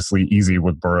obviously easy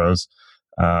with Burroughs.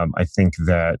 I think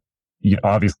that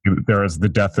obviously there is the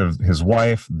death of his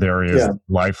wife. There is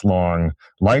lifelong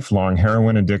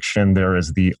heroin addiction. There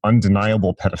is the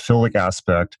undeniable pedophilic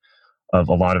aspect of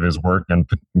a lot of his work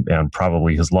and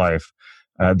probably his life.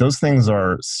 Those things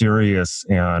are serious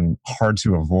and hard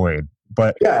to avoid.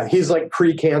 But he's like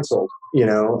pre-canceled, he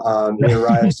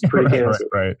arrives pre-canceled.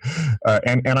 Right.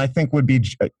 And I think would be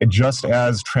just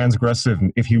as transgressive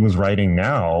if he was writing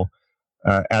now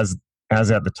as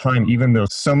at the time, even though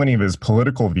so many of his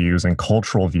political views and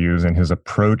cultural views and his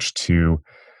approach to,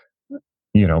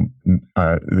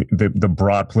 the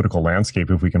broad political landscape,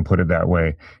 if we can put it that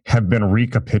way, have been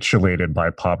recapitulated by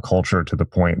pop culture to the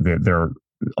point that they're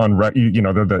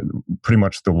pretty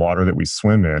much the water that we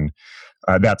swim in.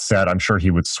 That said, I'm sure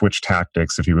he would switch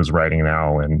tactics if he was writing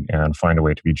now and find a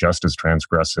way to be just as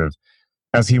transgressive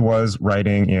as he was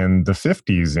writing in the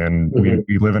 50s. And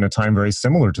we live in a time very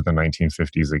similar to the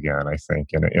 1950s again, I think,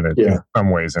 in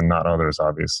some ways and not others,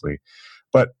 obviously.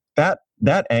 But that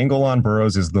angle on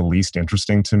Burroughs is the least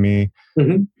interesting to me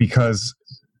because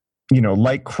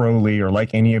like Crowley or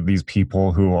like any of these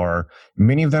people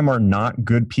many of them are not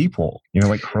good people.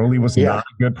 Like Crowley was not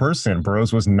a good person.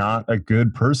 Burroughs was not a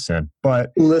good person.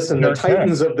 But listen, the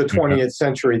titans of the 20th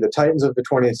century, that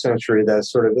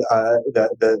sort of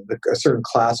the a certain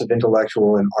class of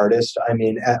intellectual and artist. I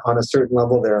mean, on a certain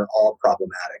level, they're all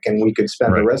problematic, and we could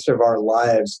spend the rest of our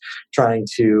lives trying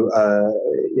to,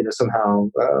 somehow,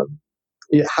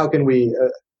 how can we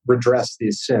redress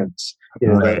these sins?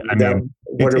 Right.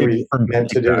 What are we meant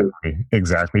to do?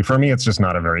 Exactly. For me, it's just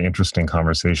not a very interesting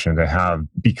conversation to have,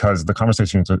 because the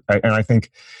conversations, and I think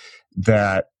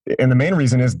that, and the main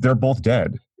reason is they're both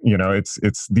dead.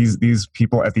 It's these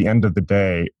people at the end of the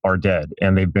day are dead,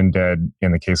 and they've been dead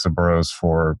in the case of Burroughs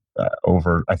for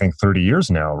over, I think, 30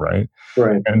 years now, right?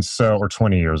 Right. And so, or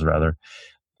 20 years rather.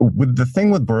 With the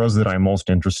thing with Burroughs that I'm most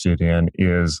interested in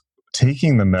is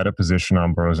taking the meta position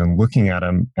on Burroughs and looking at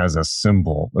him as a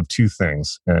symbol of two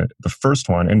things. The first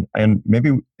one, and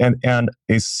maybe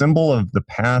a symbol of the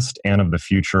past and of the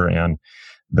future, and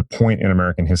the point in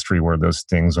American history where those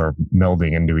things are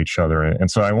melding into each other. And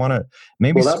so I want to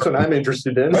maybe. Well, that's what I'm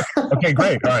interested in. Okay,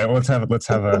 great. All right, well, let's have an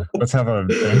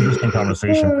interesting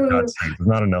conversation. For God's sake, there's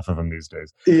not enough of them these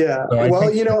days. Yeah.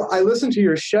 So I listened to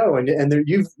your show, and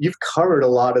you've covered a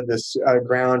lot of this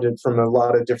ground from a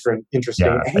lot of different interesting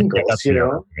angles.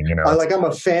 I'm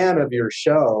a fan of your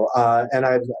show, and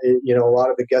I've a lot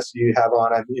of the guests you have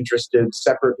on, I'm interested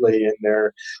separately in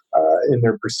their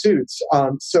pursuits.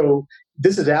 So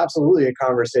this is absolutely a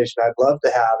conversation I'd love to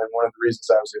have, and one of the reasons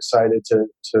I was excited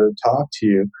to talk to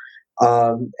you.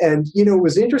 It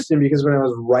was interesting because when I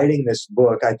was writing this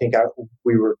book, I think I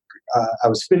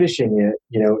was finishing it,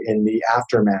 in the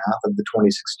aftermath of the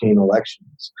 2016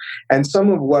 elections, and some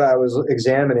of what I was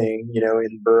examining,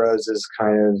 in Burroughs's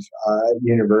kind of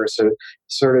universe,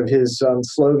 sort of his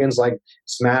slogans like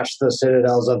 "Smash the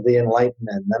citadels of the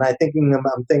Enlightenment," and I'm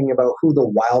thinking about who the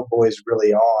Wild Boys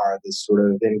really are. This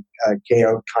sort of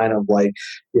chaotic kind of like,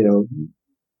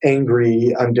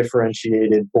 angry,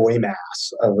 undifferentiated boy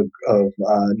mass of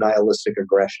nihilistic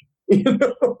aggression.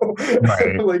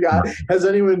 Right. Has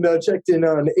anyone checked in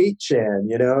on 8chan?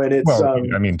 And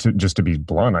it's just to be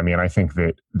blunt, I think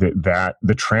that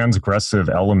the transgressive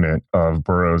element of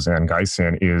Burroughs and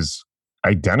Gysin is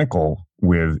identical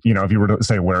with, if you were to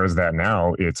say, where is that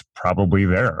now? It's probably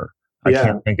there. I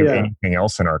can't think of anything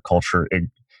else in our culture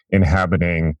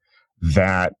inhabiting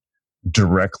that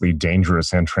directly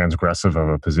dangerous and transgressive of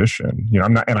a position.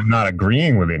 I'm not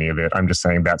agreeing with any of it. I'm just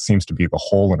saying that seems to be the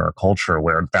hole in our culture,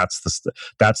 where that's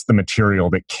the material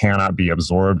that cannot be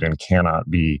absorbed and cannot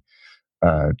be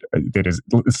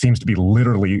it seems to be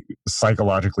literally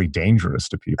psychologically dangerous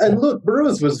to people. And look,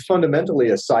 Burroughs was fundamentally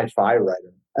a sci-fi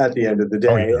writer at the end of the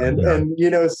day.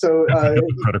 So that's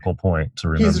a critical point to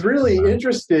remember. He's really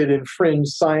interested in fringe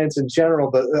science in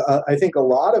general, but I think a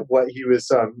lot of what he was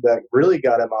that really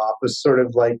got him off was sort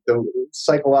of like the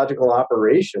psychological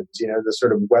operations, the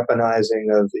sort of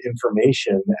weaponizing of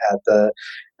information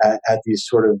at these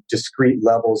sort of discrete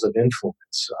levels of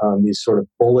influence, these sort of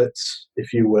bullets,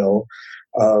 if you will,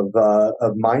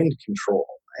 of mind control.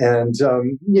 And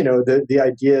the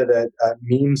idea that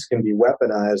memes can be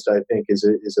weaponized, I think, is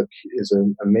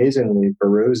an amazingly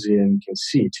Burroughsian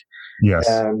conceit. Yes.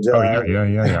 And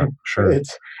sure.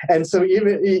 And so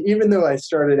even though I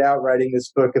started out writing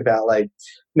this book about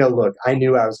look, I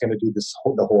knew I was going to do this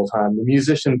the whole time. The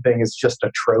musician thing is just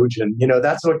a Trojan.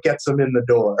 That's what gets them in the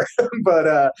door.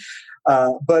 But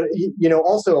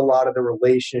also a lot of the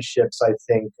relationships, I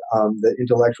think, the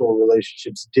intellectual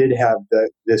relationships did have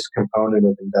this component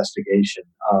of investigation.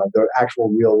 The actual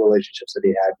real relationships that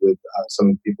he had with some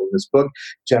of the people in this book,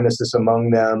 Genesis among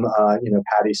them,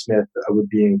 Patti Smith would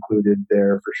be included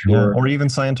there for sure. Yeah, or even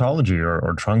Scientology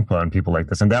or Trungpa and people like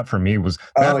this. And that for me was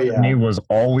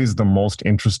always the most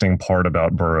interesting part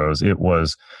about Burroughs. It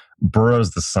was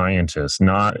Burroughs the scientist,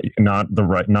 not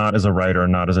as a writer,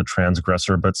 not as a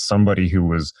transgressor, but somebody who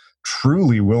was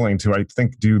truly willing to, I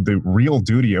think, do the real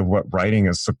duty of what writing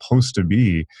is supposed to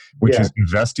be, which is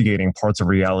investigating parts of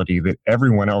reality that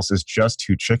everyone else is just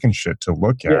too chicken shit to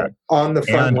look at. On the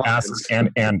front lines.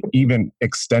 And even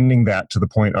extending that to the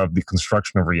point of the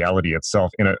construction of reality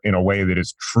itself in a way that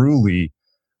is truly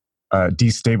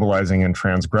destabilizing and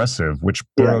transgressive, which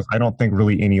Burroughs, I don't think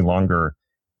really any longer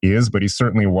is, but he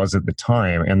certainly was at the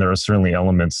time. And there are certainly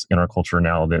elements in our culture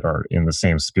now that are in the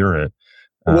same spirit.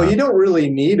 Well, you don't really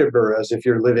need a Burroughs if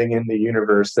you're living in the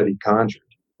universe that he conjured,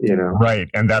 Right.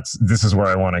 And this is where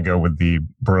I want to go with the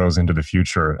Burroughs into the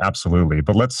future. Absolutely.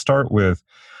 But let's start.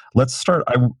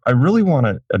 I really want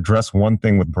to address one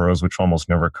thing with Burroughs, which almost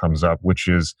never comes up, which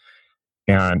is,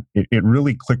 and it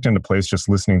really clicked into place just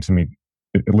listening to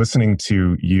listening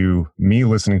to you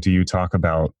talk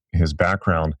about his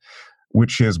background,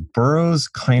 which is Burroughs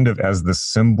kind of as the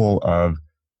symbol of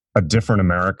a different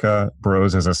America,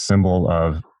 Burroughs as a symbol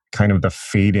of kind of the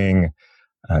fading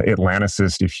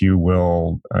Atlanticist, if you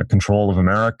will, control of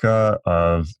America,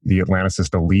 of the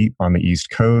Atlanticist elite on the East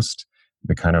Coast,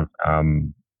 the kind of,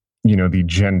 the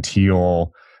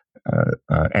genteel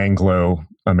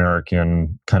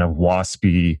Anglo-American kind of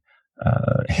waspy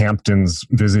Hamptons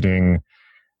visiting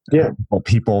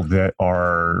people that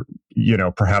are,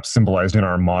 perhaps symbolized in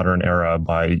our modern era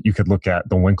by, you could look at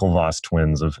the Winklevoss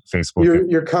twins of Facebook.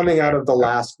 You're coming out of the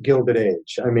last Gilded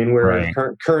Age. I mean, we're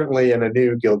currently in a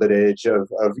new Gilded Age of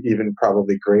even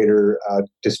probably greater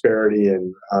disparity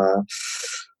and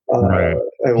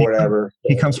whatever.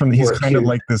 He comes from, he's kind of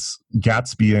like this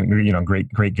Gatsby, and great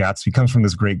Gatsby. He comes from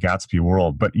this great Gatsby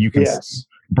world, but you can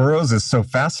Burroughs is so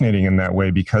fascinating in that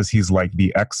way because he's like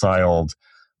the exiled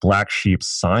black sheep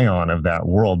scion of that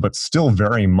world, but still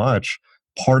very much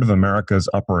part of America's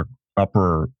upper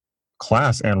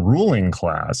class and ruling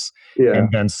class,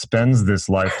 and then spends this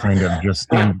life kind of just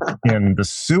in the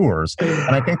sewers.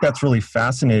 And I think that's really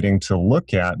fascinating to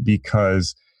look at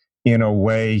because in a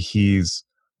way he's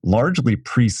largely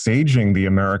presaging the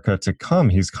America to come.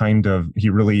 He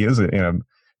really is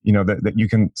that you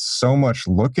can so much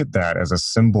look at that as a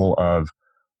symbol of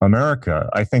America.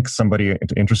 I think somebody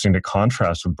interesting to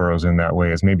contrast with Burroughs in that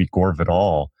way is maybe Gore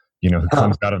Vidal, who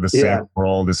comes out of the same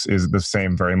world, is the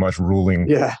same very much ruling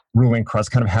crust,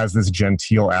 kind of has this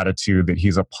genteel attitude that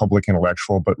he's a public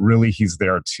intellectual, but really he's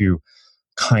there to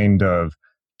kind of,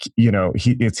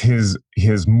 it's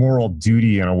his moral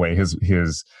duty in a way,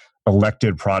 his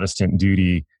elected Protestant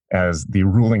duty as the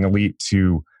ruling elite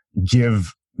to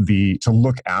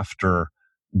look after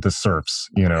the serfs,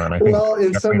 and I think. Well,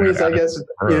 in some ways, I guess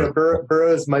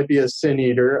Burroughs might be a sin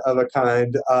eater of a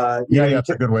kind. That's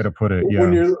a good way to put it. Yeah.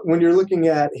 When you're looking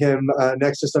at him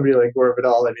next to somebody like Gore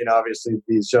Vidal, I mean, obviously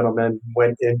these gentlemen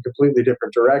went in completely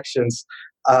different directions.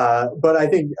 But I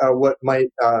think what might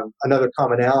another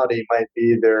commonality might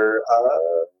be their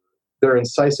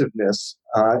incisiveness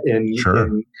in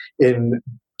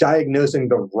diagnosing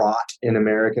the rot in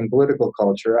American political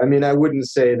culture. I mean, I wouldn't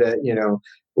say that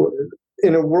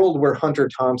in a world where Hunter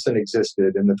Thompson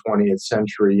existed in the 20th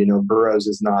century, Burroughs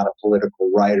is not a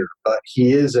political writer, but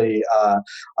he is a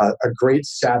great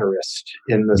satirist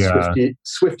in the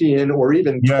Swiftian or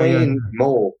even Twain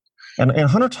mold. And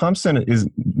Hunter Thompson is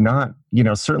not,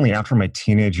 certainly after my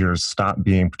teenage years, stopped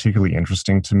being particularly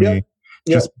interesting to me.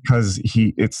 Just because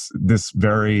it's this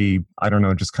very, I don't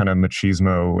know, just kind of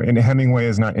machismo. And Hemingway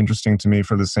is not interesting to me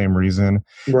for the same reason.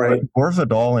 Right. But Gore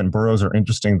Vidal and Burroughs are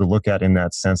interesting to look at in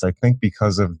that sense, I think,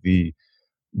 because of the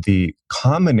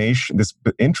combination, this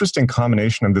interesting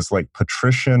combination of this like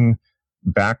patrician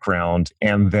background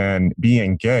and then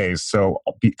being gay. So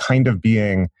kind of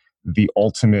being the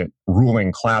ultimate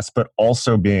ruling class, but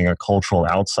also being a cultural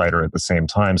outsider at the same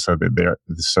time.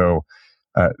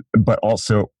 But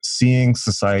also seeing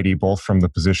society both from the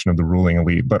position of the ruling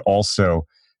elite, but also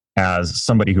as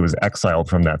somebody who is exiled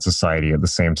from that society at the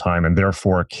same time, and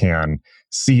therefore can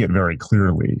see it very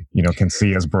clearly, can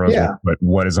see as Burroughs, but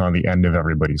what is on the end of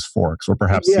everybody's forks, or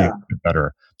perhaps see it a bit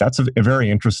better. That's a very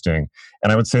interesting.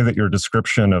 And I would say that your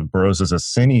description of Burroughs as a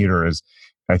sin eater is,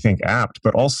 I think, apt,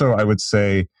 but also I would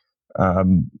say,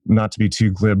 not to be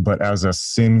too glib, but as a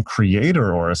sin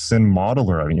creator or a sin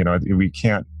modeler.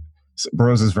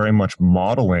 Burroughs is very much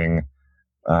modeling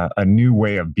a new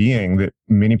way of being that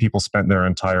many people spent their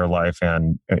entire life,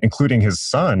 and including his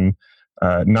son,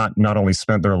 not only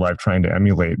spent their life trying to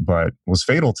emulate, but was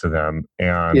fatal to them.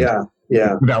 And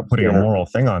without putting a moral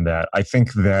thing on that, I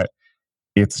think that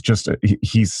it's just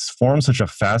he's formed such a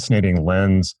fascinating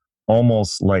lens,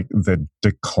 almost like the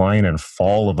decline and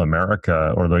fall of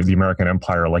America or the American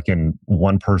empire, like in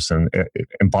one person,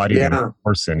 embodied in one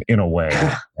person in a way.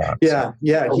 He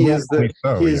is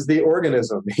the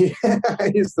organism. He's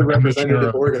the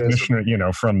representative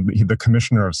organism. From the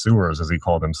commissioner of sewers, as he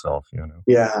called himself.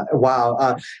 Yeah.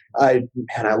 Wow. I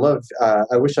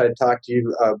wish I had talked to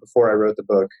you before I wrote the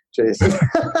book, Jason.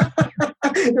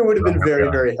 It would have been very,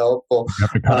 very helpful.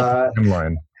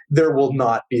 There will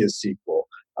not be a sequel.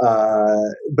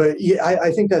 But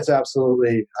I think that's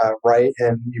absolutely right,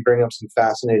 and you bring up some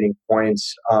fascinating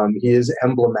points. He is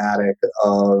emblematic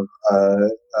of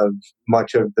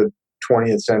much of the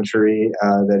 20th century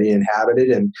that he inhabited,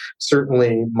 and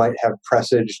certainly might have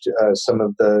presaged some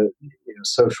of the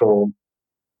social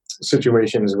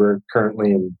situations we're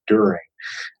currently enduring.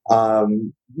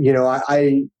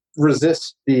 I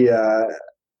resist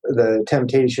the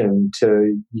temptation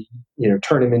to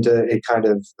turn him into a kind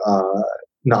of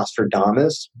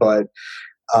Nostradamus, but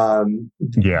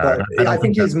Yeah, I I don't think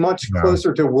think he's that's much no.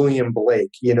 closer to William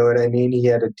Blake. You know what I mean? He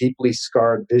had a deeply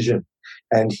scarred vision,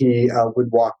 and he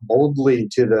would walk boldly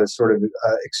to the sort of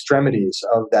extremities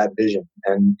of that vision.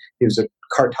 And he was a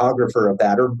cartographer of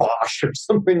that, or Bosch, or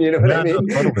something. You know what I Yeah, no, mean?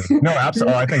 totally. No,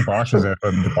 absolutely. Oh, I think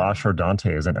Bosch or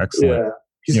Dante is an excellent. Yeah,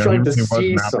 he's He trying to really was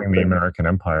see mapping the something. American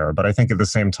Empire, but I think at the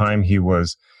same time he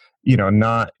was,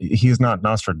 he's not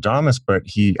Nostradamus, but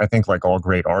I think like all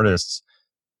great artists,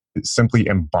 simply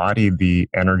embodied the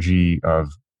energy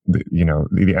of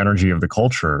the energy of the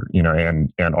culture,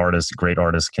 and great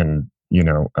artists can,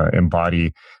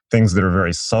 embody things that are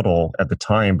very subtle at the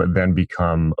time, but then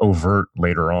become overt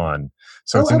later on.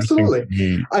 So Oh, it's interesting to absolutely.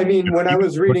 me, I mean, when I even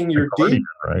was look reading at the your Guardian, D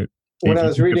right? when I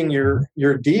was reading Mhm.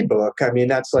 your D book, I mean,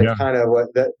 that's like Yeah, kind of what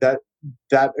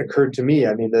that occurred to me.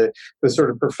 I mean, the sort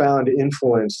of profound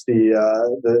influence, the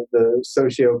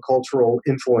sociocultural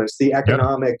influence, the yeah,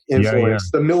 economic yeah, yeah,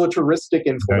 influence, the militaristic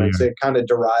yeah, influence. yeah. It kind of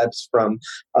derives from,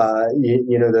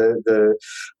 the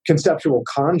conceptual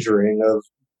conjuring of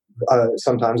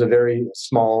sometimes a very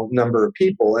small number of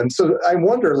people. And so I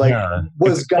wonder, like, Yeah,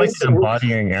 was it's like Geist? an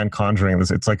embodying and conjuring this.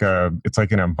 It's like an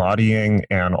embodying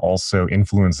and also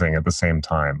influencing at the same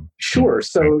time. Sure. Right?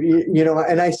 So,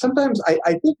 and I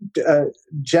think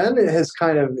Jen has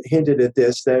kind of hinted at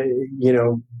this, that,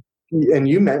 and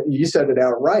you said it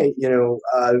outright,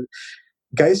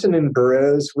 Geisen and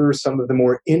Burroughs were some of the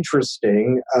more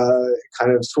interesting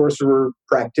kind of sorcerer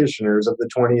practitioners of the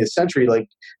 20th century. Like,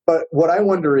 but what I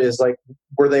wonder is, like,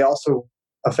 were they also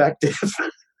effective?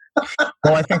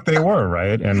 Well, I think they were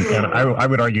right, and I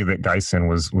would argue that Geisen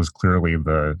was clearly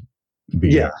the uh,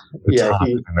 Yeah, the yeah, top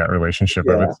in that relationship.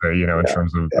 I would yeah, say, in yeah,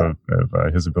 terms of yeah,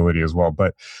 his ability as well.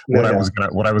 But no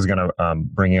doubt. what I was gonna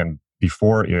bring in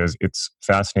before is it's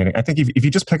fascinating. I think if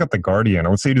you just pick up the Guardian,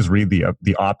 let's say you just read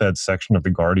the op-ed section of the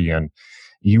Guardian,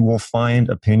 you will find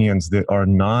opinions that are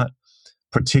not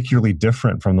particularly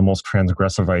different from the most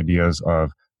transgressive ideas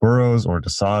of Burroughs or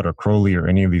Desaad or Crowley or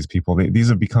any of these people. These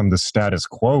have become the status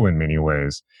quo in many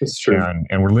ways. It's true.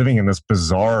 And we're living in this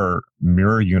bizarre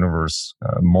mirror universe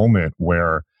moment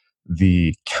where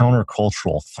the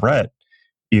countercultural threat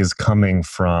is coming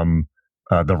from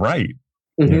the right.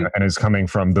 Hmm. And is coming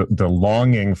from the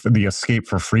longing for the escape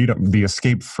for freedom, the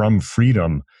escape from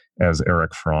freedom, as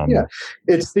Eric Yeah, Fromm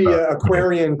it's the put it.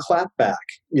 Aquarian clapback.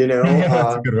 Yeah,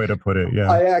 that's a good way to put it.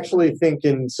 Yeah. I actually think,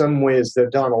 in some ways,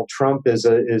 that Donald Trump is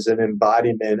an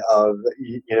embodiment of,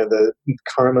 the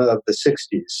karma of the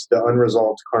 '60s, the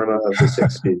unresolved karma of the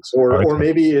 '60s, I or totally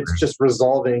maybe it's agree. just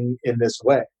resolving in this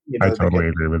way. I totally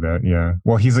agree with that. Yeah.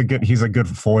 Well, he's a good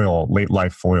foil, late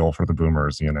life foil for the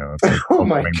boomers. It's like Oh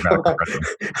my coming back god!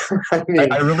 around. I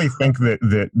I mean, really think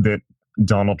that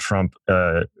Donald Trump,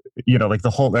 like the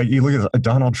whole, you look at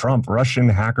Donald Trump, Russian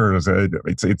hackers.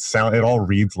 It all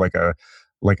reads like a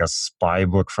spy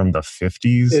book from the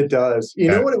 50s. it does. You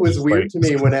know And what? It was weird to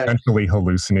just me when I consensually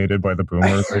hallucinated by the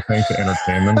boomers, I think, to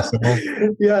entertain themselves.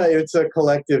 yeah, it's a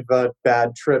collective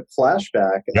bad trip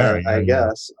flashback, Yeah, I yeah, yeah.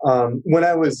 guess. When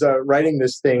I was writing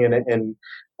this thing, and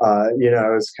I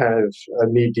was kind of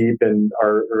knee deep in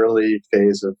our early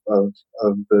phase of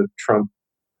the Trump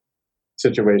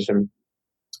situation.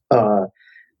 Uh,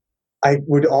 I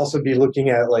would also be looking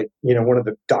at, like, one of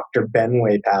the Dr.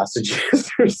 Benway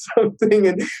passages or something,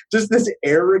 and just this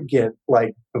arrogant,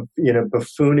 like,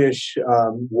 buffoonish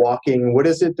walking. What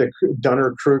is it? The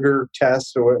Dunner Kruger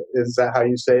test, or is that how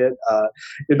you say it?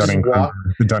 You just walk.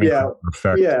 The Dunning Yeah, Kruger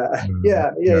effect. yeah, Yeah.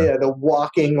 yeah. The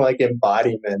walking, like,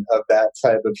 embodiment of that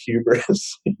type of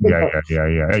hubris. Yeah, yeah, yeah,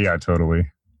 yeah, yeah, totally.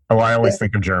 Oh, I always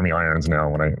think of Jeremy Irons now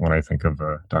when I think of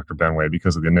Dr. Benway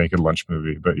because of the Naked Lunch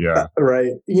movie. But yeah,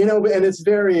 Right. And it's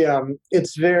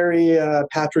very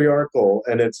patriarchal,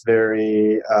 and it's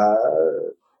very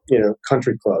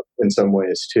country club in some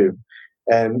ways too.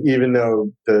 And even though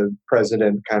the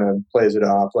president kind of plays it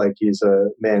off like he's a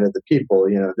man of the people,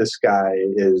 this guy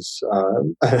is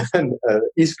an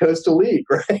East Coast elite,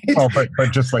 right? well, but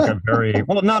just like a very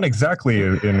well, not exactly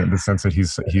in the sense that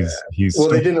he's Well, they still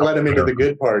didn't out let him into there. the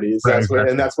good parties. Right,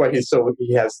 exactly. That's why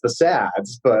he has the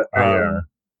sads. But Yeah,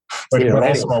 but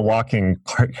also anyway. a walking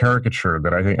caricature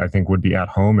that I think would be at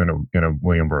home in a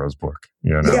William Burroughs book.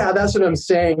 Yeah, that's what I'm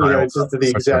saying. It's just the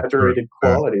Such a exaggerated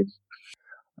quality.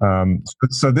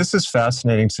 So this is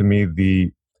fascinating to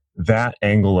me. That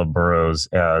angle of Burroughs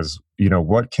as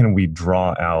what can we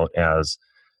draw out as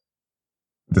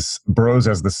this Burroughs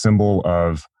as the symbol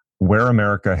of where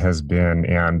America has been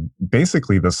and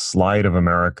basically the slide of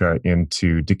America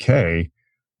into decay,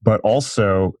 but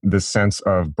also the sense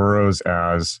of Burroughs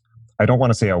as, I don't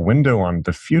want to say a window on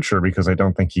the future because I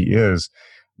don't think he is,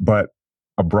 but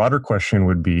a broader question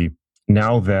would be,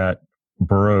 now that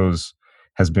Burroughs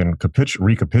has been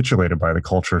recapitulated by the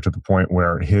culture to the point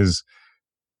where his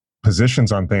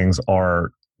positions on things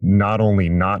are not only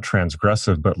not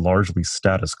transgressive, but largely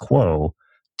status quo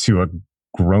to a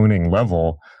groaning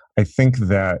level, I think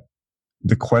that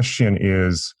the question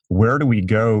is, where do we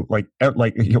go? Well,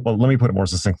 let me put it more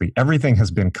succinctly. Everything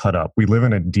has been cut up. We live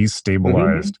in a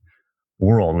destabilized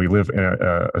world. We live in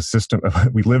a system.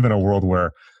 We live in a world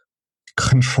where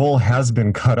control has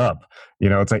been cut up.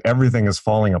 It's like everything is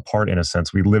falling apart in a sense.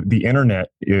 The internet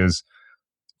is,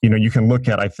 you can look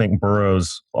at, I think,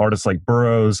 artists like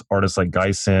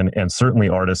Geisen, and certainly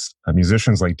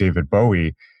musicians like David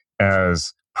Bowie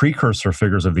as precursor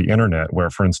figures of the internet, where,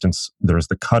 for instance, there's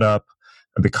the cut up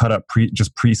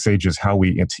just presages how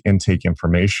we intake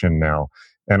information now.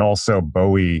 And also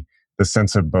Bowie, the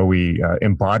sense of Bowie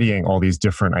embodying all these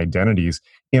different identities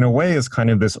in a way is kind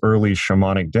of this early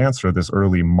shamanic dancer, this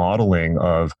early modeling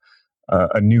of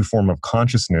a new form of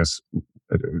consciousness,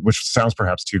 which sounds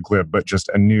perhaps too glib, but just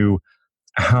a new,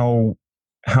 how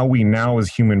we now as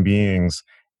human beings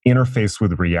interface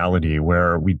with reality,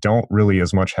 where we don't really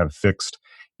as much have fixed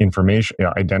information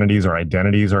identities. Our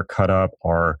identities are cut up,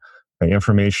 our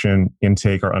information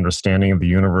intake, our understanding of the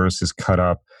universe is cut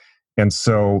up. And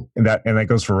so that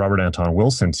goes for Robert Anton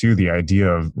Wilson too, the idea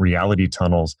of reality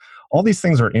tunnels. All these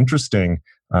things are interesting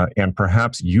and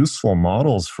perhaps useful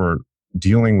models for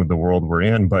dealing with the world we're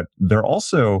in, but they're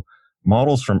also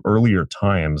models from earlier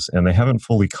times, and they haven't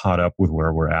fully caught up with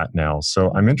where we're at now.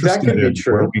 So I'm interested in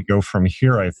where we go from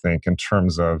here, I think, in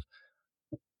terms of,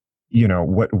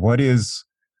 what is,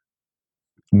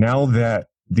 now that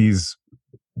these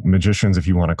magicians, if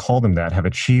you want to call them that, have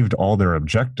achieved all their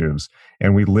objectives,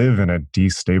 and we live in a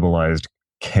destabilized,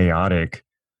 chaotic,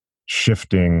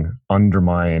 shifting,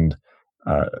 undermined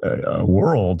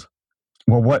world.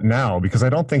 Well, what now? Because I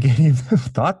don't think any of them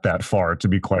thought that far, to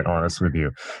be quite honest with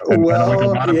you. And a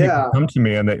lot of people come to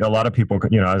me, and a lot of people,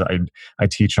 I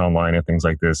teach online and things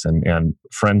like this, and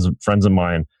friends of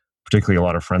mine, particularly a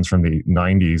lot of friends from the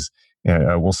 90s,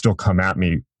 will still come at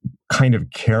me kind of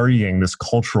carrying this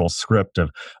cultural script of,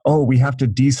 we have to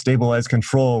destabilize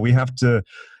control. We have to,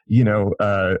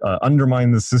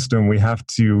 undermine the system. We have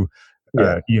to,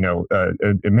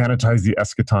 monetize the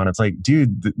eschaton. It's like,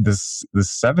 dude, the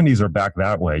 70s are back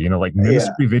that way. Like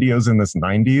ministry videos in this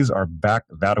 90s are back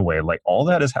that way. Like all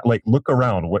that is like, look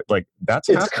around.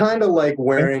 It's kind of like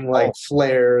wearing like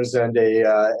flares and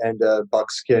a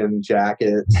buckskin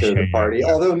jacket to the party.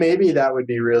 Yeah. Although maybe that would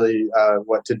be really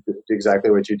exactly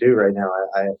what you do right now.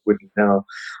 I wouldn't know.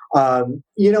 I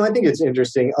think it's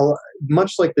interesting.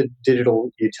 Much like the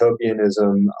digital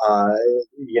utopianism,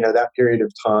 that period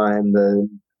of time, the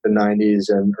 90s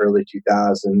and early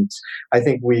 2000s, I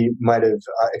think we might have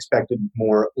expected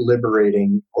more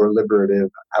liberating or liberative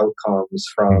outcomes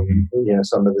from,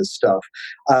 some of this stuff.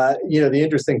 The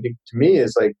interesting thing to me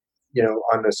is like,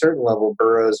 on a certain level,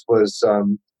 Burroughs was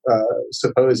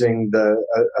supposing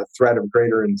a threat of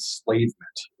greater enslavement,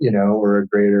 or a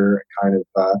greater kind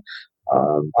of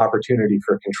opportunity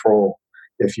for control,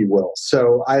 if you will.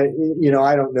 So I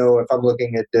don't know if I'm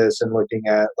looking at this and looking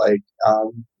at like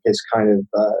his kind of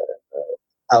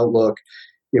outlook.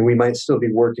 We might still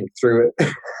be working through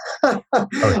it.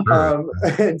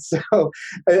 And so,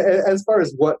 as far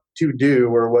as what to do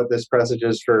or what this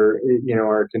presages for,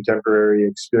 our contemporary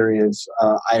experience,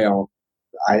 I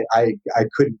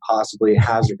couldn't possibly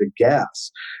hazard a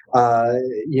guess.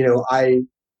 I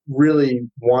really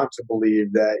want to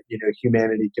believe that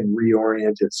humanity can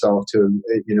reorient itself to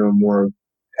a more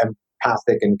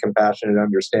empathic and compassionate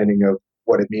understanding of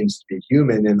what it means to be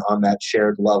human, and on that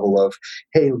shared level of,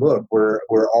 hey, look, we're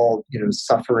all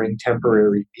suffering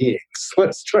temporary beings.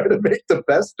 Let's try to make the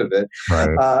best of it.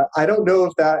 Right. I don't know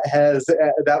if that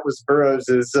was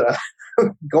Burroughs's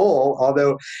goal,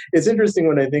 although it's interesting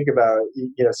when I think about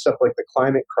stuff like the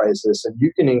climate crisis, and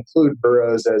you can include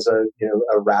Burroughs as a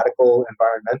radical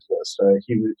environmentalist.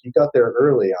 He got there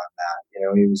early on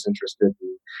that. He was interested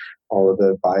in all of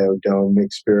the biodome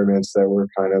experiments that were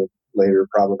kind of later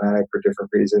problematic for different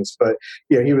reasons, but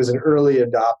he was an early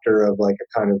adopter of like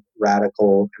a kind of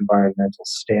radical environmental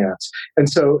stance, and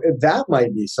so that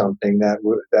might be something that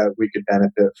we could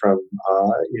benefit from,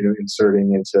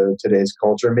 inserting into today's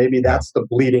culture. Maybe that's the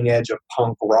bleeding edge of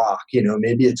punk rock.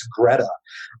 Maybe it's Greta.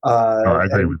 I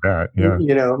agree with that.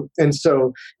 Yeah. And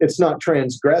so it's not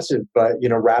transgressive, but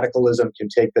radicalism can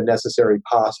take the necessary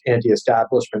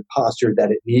anti-establishment posture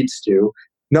that it needs to.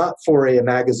 Not for a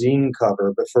magazine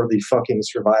cover, but for the fucking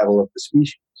survival of the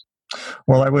species.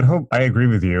 Well, I agree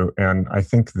with you. And I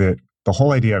think that the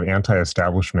whole idea of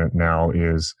anti-establishment now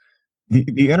is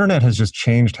the internet has just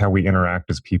changed how we interact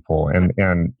as people, and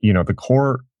the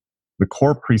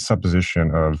core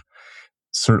presupposition of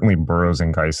certainly Burroughs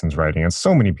and Geison's writing, and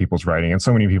so many people's writing, and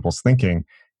so many people's thinking,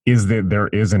 is that there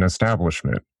is an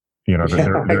establishment. Yeah, I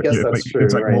guess that's true.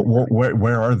 It's like, Right. well,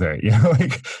 where are they?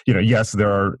 Yes, there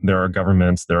are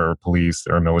governments, there are police,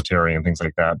 there are military, and things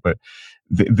like that. But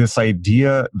this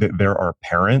idea that there are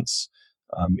parents,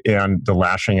 and the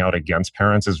lashing out against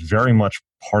parents is very much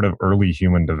part of early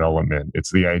human development.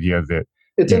 It's the idea that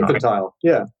It's infantile.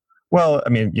 Yeah. well, I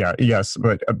mean, yeah, yes,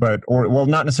 but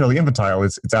not necessarily infantile.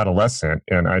 It's adolescent,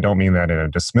 and I don't mean that in a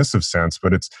dismissive sense,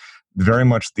 but it's very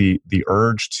much the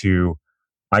urge to.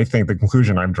 I think the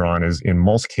conclusion I've drawn is, in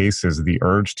most cases, the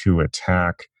urge to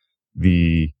attack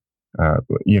the, uh,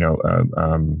 you know,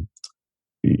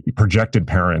 projected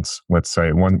parents. Let's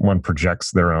say one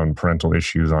projects their own parental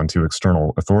issues onto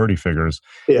external authority figures.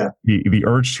 Yeah. The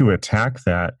urge to attack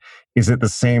that is at the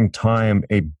same time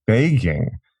a begging,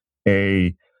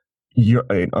 an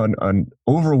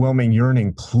overwhelming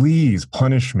yearning. Please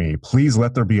punish me. Please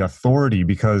let there be authority,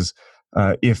 because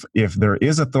if there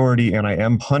is authority and I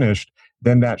am punished,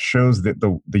 then that shows that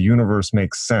the universe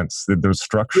makes sense, that there's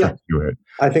structure to it.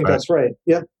 I think that's right.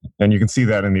 Yeah. And you can see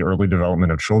that in the early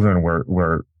development of children,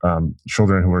 where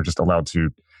children who are just allowed to,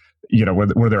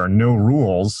 where there are no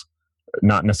rules,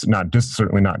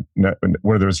 certainly not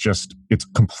where there's just, it's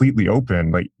completely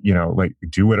open, like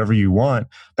do whatever you want.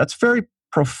 That's very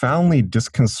profoundly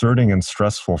disconcerting and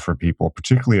stressful for people,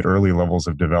 particularly at early levels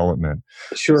of development.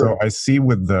 Sure. So I see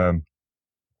with the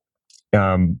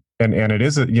and it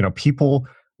is people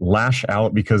lash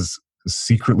out because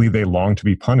secretly they long to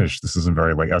be punished. This is a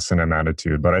very S&M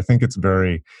attitude, but I think it's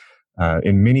very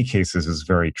in many cases is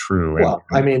very true. Well,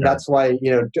 I mean, that's why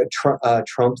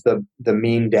Trump's the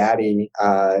mean daddy,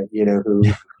 who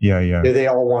they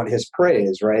all want his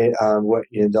praise, right?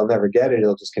 They'll never get it;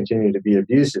 he'll just continue to be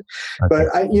abusive. Okay.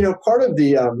 But part of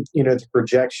the the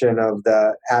projection of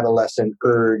the adolescent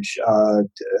urge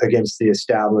against the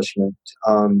establishment,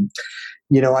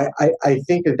 I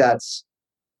think that's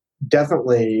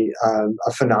definitely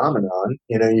a phenomenon.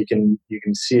 You can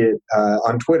see it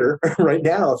on Twitter right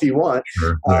now if you want.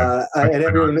 Sure, yeah. And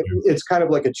everyone, it's kind of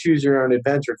like a choose your own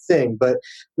adventure thing. But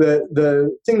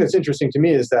the thing that's interesting to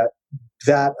me is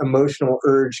that emotional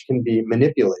urge can be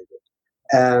manipulated.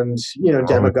 And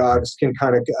demagogues can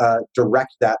kind of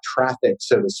direct that traffic,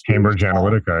 so to speak. Cambridge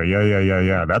Analytica,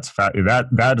 yeah.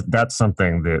 That's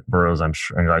something that Burroughs, I'm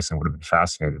sure, and Geison would have been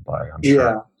fascinated by. I'm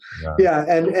sure. Yeah,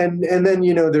 and then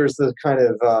there's the kind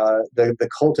of the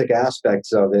cultic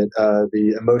aspects of it,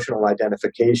 the emotional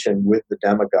identification with the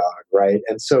demagogue, right?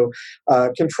 And so,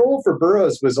 Control for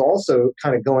Burroughs was also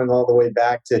kind of going all the way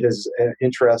back to his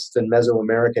interest in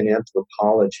Mesoamerican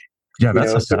anthropology. Yeah,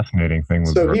 that's a fascinating thing.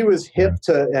 So he was hip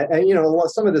to, and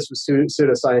some of this was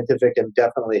pseudoscientific and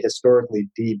definitely historically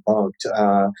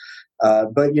debunked.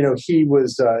 But he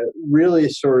was really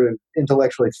sort of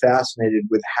intellectually fascinated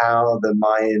with how the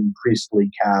Mayan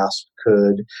priestly caste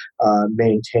could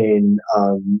maintain,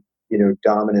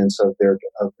 dominance of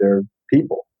their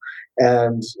people.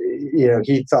 And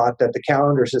he thought that the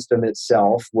calendar system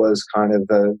itself was kind of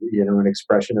an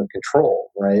expression of control,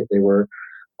 right? They were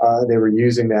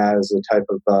using that as a type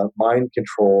of mind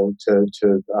control to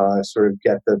sort of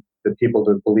get the people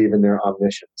to believe in their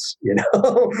omniscience,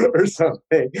 or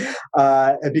something,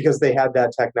 because they had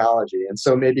that technology. And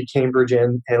so maybe Cambridge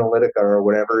Analytica or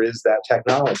whatever is that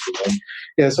technology.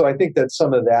 And so I think that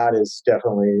some of that is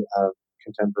definitely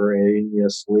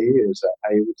contemporaneously, is that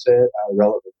how you would say it,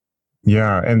 relevant.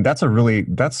 Yeah, and that's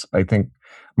I think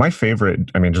my favorite.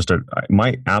 I mean,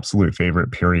 my absolute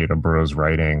favorite period of Burroughs'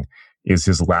 writing is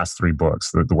his last three books,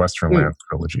 the Western Lands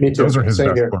trilogy. Me too. Those are his Same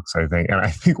best here. books, I think. And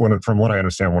I think from what I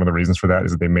understand, one of the reasons for that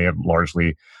is that they may have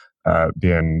largely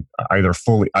been either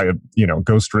fully,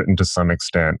 ghostwritten to some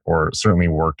extent, or certainly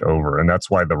worked over. And that's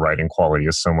why the writing quality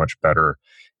is so much better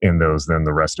in those than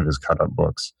the rest of his cut-up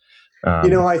books.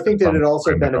 I think that it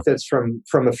also benefits from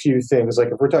a few things. Like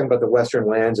if we're talking about the Western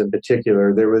Lands in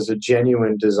particular, there was a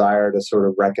genuine desire to sort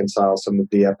of reconcile some of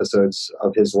the episodes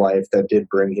of his life that did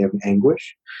bring him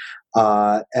anguish.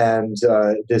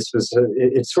 This was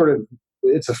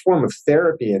it's a form of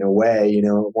therapy in a way.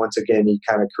 Once again, he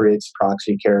kind of creates a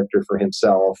proxy character for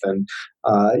himself and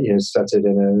sets it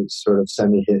in a sort of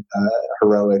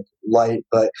heroic light.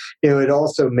 But it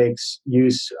also makes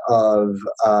use of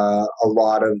a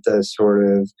lot of the sort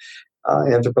of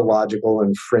anthropological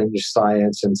and fringe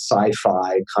science and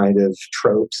sci-fi kind of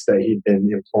tropes that he'd been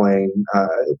employing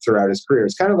throughout his career.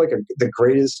 It's kind of like the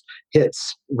greatest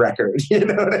hits record, you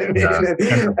know what I mean? Yeah.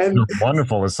 And And they're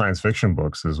wonderful as science fiction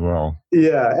books as well.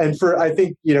 yeah, and I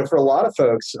think, for a lot of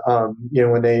folks,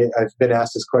 when I've been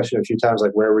asked this question a few times,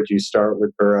 like, where would you start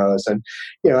with Burroughs? And,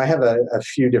 I have a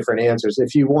few different answers.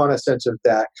 If you want a sense of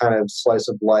that kind of slice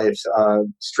of life,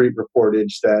 street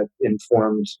reportage that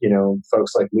informed,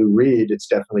 folks like Lou Reed, it's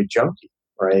definitely Junkie,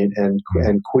 right? And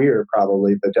Queer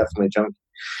probably, but definitely Junkie.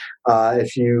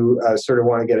 If you sort of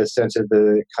want to get a sense of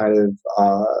the kind of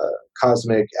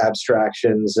cosmic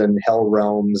abstractions and hell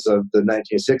realms of the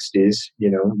 1960s,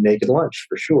 Naked Lunch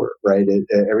for sure, right?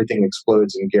 Everything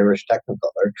explodes in garish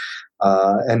Technicolor,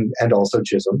 and also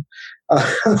Chisholm.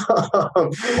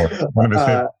 One of his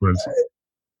favorite words.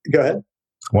 Go ahead.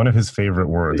 One of his favorite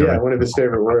words. Yeah, one of his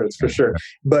favorite words for sure.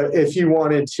 But if you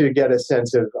wanted to get a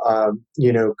sense of,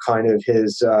 kind of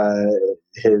his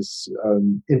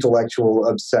intellectual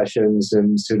obsessions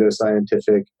and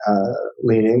pseudoscientific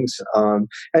leanings,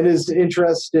 and his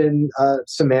interest in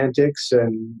semantics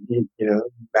and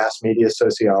mass media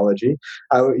sociology,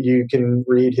 you can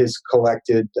read his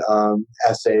collected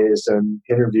essays and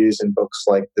interviews in books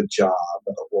like The Job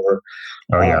or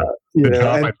The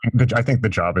Job. I think The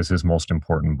Job is his most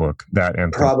important book. That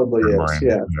and probably is,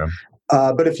 yeah.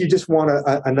 But if you just want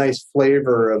a nice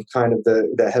flavor of kind of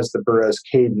that has the Burroughs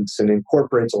cadence and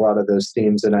incorporates a lot of those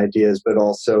themes and ideas, but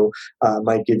also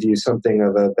might give you something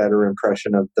of a better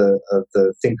impression of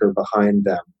the thinker behind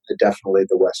them, definitely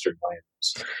The Western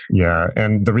Lands. Yeah,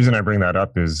 and the reason I bring that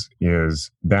up is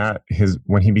that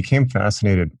when he became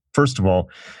fascinated, first of all,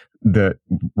 the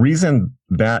reason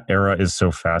that era is so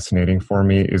fascinating for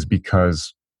me is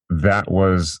because that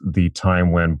was the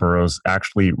time when Burroughs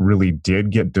actually really did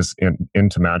get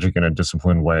into magic in a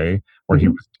disciplined way, where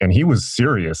he was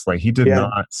serious. Like, he did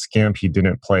not skimp. He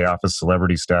didn't play off his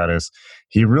celebrity status.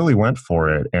 He really went for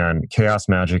it. And chaos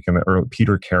magic and the early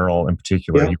Peter Carroll in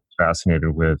particular, he was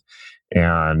fascinated with,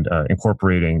 and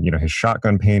incorporating, his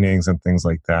shotgun paintings and things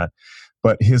like that.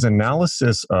 But his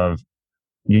analysis of,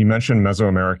 you mentioned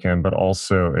Mesoamerican, but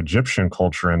also Egyptian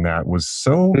culture, and that was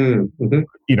so,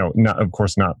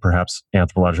 not perhaps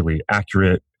anthropologically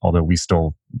accurate, although we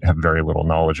still have very little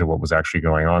knowledge of what was actually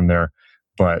going on there.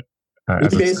 But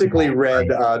he basically read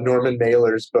Norman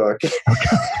Mailer's book.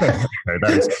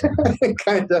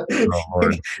 Kind of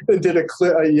did a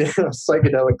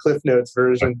psychedelic Cliff Notes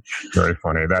version. Very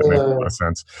funny. That makes a lot of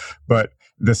sense. But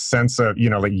the sense of,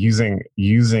 like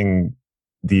using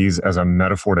these as a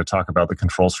metaphor to talk about the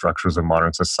control structures of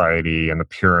modern society and the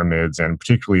pyramids, and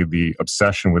particularly the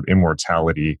obsession with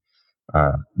immortality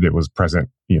that was present,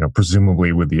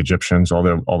 presumably with the Egyptians.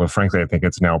 Although frankly, I think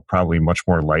it's now probably much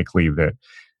more likely that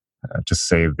to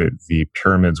say that the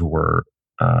pyramids were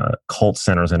cult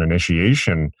centers and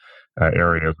initiation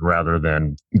areas rather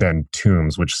than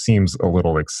tombs, which seems a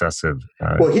little excessive.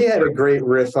 Well, he had a great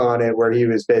riff on it where he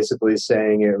was basically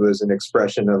saying it was an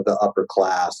expression of the upper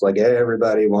class, like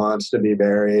everybody wants to be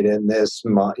buried in this,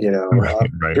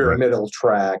 pyramidal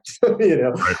tract,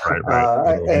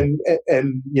 Right. And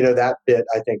that bit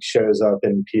I think shows up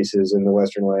in pieces in the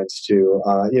Western Lands too.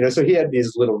 So he had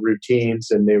these little routines,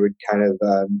 and they would kind of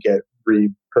get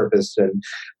repurposed and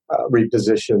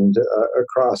repositioned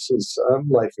across his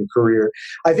life and career.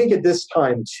 I think at this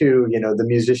time too, the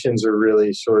musicians are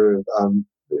really sort of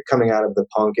coming out of the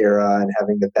punk era and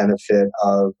having the benefit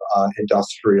of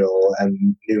industrial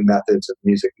and new methods of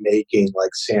music making,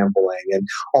 like sampling, and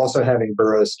also having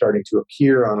Burroughs starting to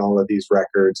appear on all of these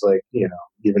records, like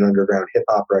even underground hip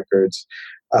hop records.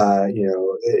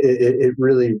 It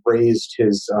really raised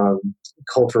his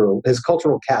cultural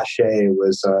cachet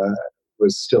was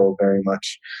still very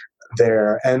much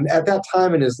there. And at that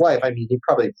time in his life, I mean, he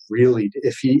probably really,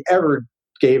 if he ever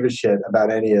gave a shit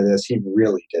about any of this, he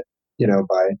really did,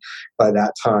 by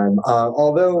that time.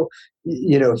 Although,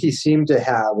 he seemed to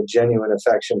have a genuine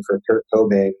affection for Kurt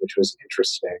Cobain, which was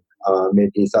interesting.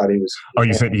 Maybe he thought he was... Oh,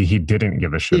 you said he didn't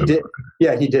give a shit about it.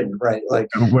 Yeah, he didn't, right? Like,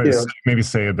 maybe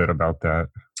say a bit about that.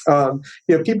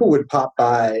 People would pop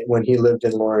by when he lived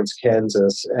in Lawrence,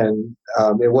 Kansas, and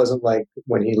it wasn't like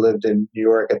when he lived in New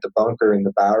York at the Bunker in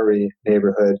the Bowery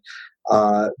neighborhood,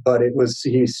 but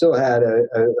he still had a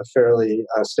fairly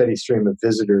steady stream of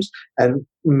visitors, and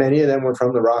many of them were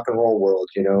from the rock and roll world.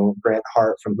 Grant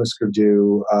Hart from Husker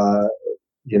Du,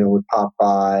 would pop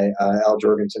by. Al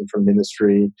Jorgensen from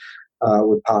Ministry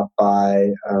would pop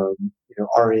by.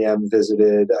 REM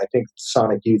visited. I think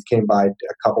Sonic Youth came by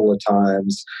a couple of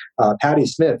times. Patti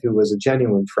Smith, who was a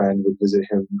genuine friend, would visit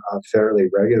him fairly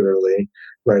regularly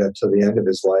right up to the end of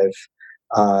his life.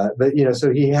 But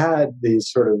so he had these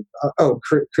sort of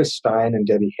Chris Stein and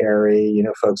Debbie Harry,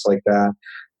 folks like that.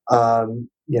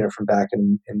 From back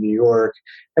in New York.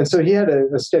 And so he had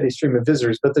a steady stream of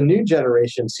visitors, but the new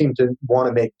generation seemed to want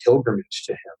to make pilgrimage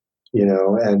to him,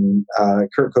 and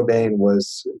Kurt Cobain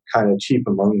was kind of chief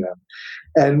among them.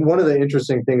 And one of the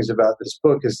interesting things about this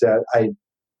book is that I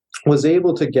was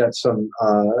able to get some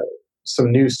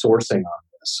new sourcing on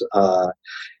this.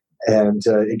 And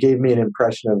it gave me an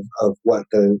impression of what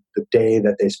the day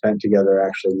that they spent together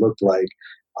actually looked like.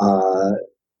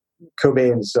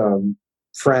 Cobain's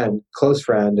close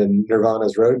friend, and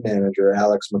Nirvana's road manager,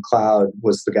 Alex McLeod,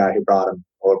 was the guy who brought him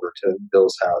over to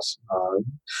Bill's house.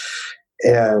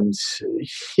 And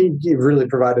he really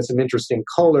provided some interesting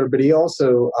color, but he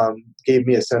also gave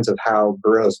me a sense of how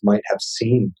Burroughs might have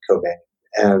seen Cobain.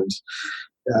 And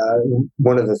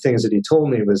one of the things that he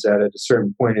told me was that at a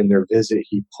certain point in their visit,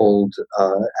 he pulled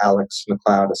Alex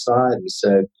McLeod aside and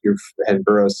said, and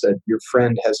Burroughs said, "Your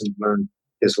friend hasn't learned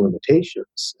his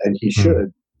limitations, and he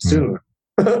should soon."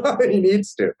 He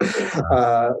needs to,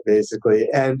 basically.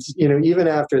 And, even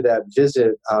after that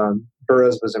visit,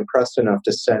 Burroughs was impressed enough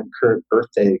to send Kurt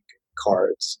birthday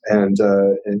cards and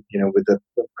with a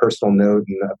personal note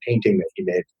and a painting that he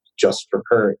made just for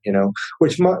Kurt,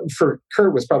 which for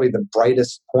Kurt was probably the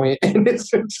brightest point in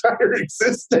his entire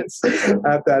existence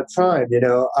at that time,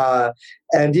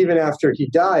 and even after he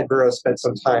died, Burroughs spent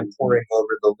some time poring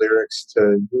over the lyrics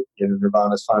to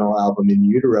Nirvana's final album, In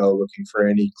Utero, looking for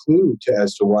any clue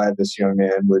as to why this young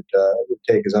man would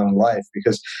take his own life.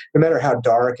 Because no matter how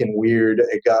dark and weird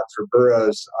it got for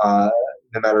Burroughs, no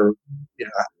matter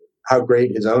how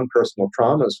great his own personal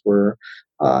traumas were,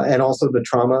 and also the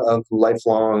trauma of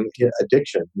lifelong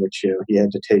addiction, which he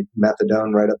had to take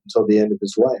methadone right up until the end of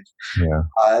his life. Yeah.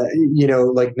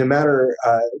 No matter,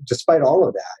 despite all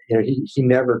of that, he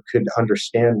never could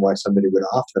understand why somebody would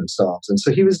off themselves, and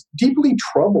so he was deeply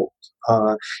troubled.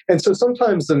 And so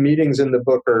sometimes the meetings in the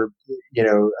book are,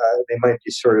 they might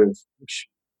be sort of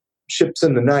ships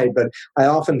in the night, but I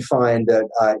often find that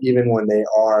even when they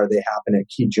happen at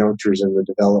key junctures in the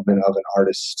development of an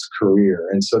artist's career.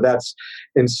 And so that's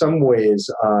in some ways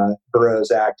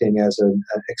Burroughs acting as an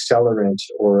accelerant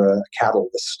or a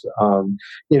catalyst,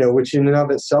 which in and of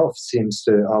itself seems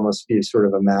to almost be sort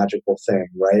of a magical thing,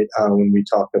 right? When we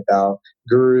talk about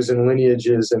gurus and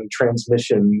lineages and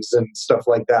transmissions and stuff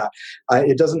like that,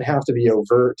 it doesn't have to be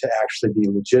overt to actually be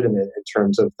legitimate in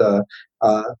terms of the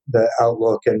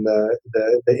outlook and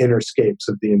the inner scapes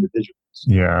of the individuals.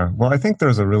 Yeah. Well, I think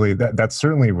there's that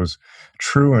certainly was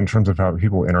true in terms of how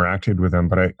people interacted with him.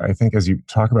 But I think as you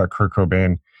talk about Kurt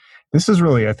Cobain, this is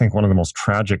really, I think, one of the most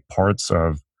tragic parts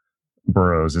of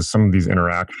Burroughs is some of these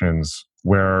interactions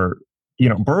where,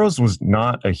 Burroughs was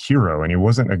not a hero and he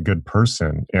wasn't a good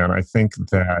person. And I think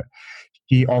that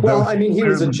he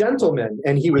was a gentleman,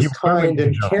 and he was kind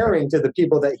and caring to the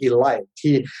people that he liked.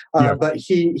 But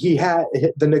he had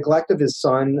the neglect of his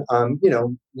son.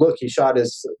 He shot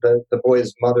the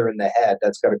boy's mother in the head.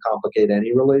 That's going to complicate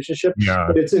any relationship. Yeah.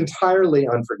 But it's entirely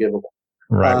unforgivable.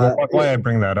 Right. Why I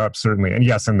bring that up, certainly, and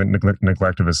yes, and the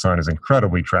neglect of his son is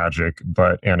incredibly tragic,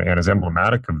 and is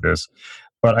emblematic of this.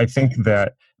 But I think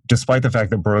that despite the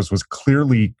fact that Burroughs was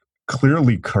clearly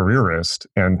careerist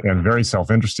and very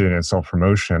self-interested in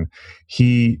self-promotion,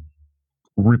 he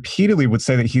repeatedly would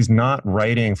say that he's not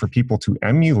writing for people to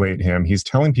emulate him. He's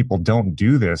telling people, don't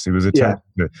do this. It was attempting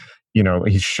to,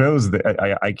 he shows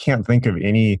that I can't think of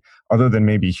any other than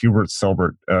maybe Hubert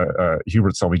Selby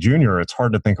Jr. It's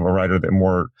hard to think of a writer that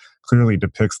more clearly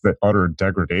depicts the utter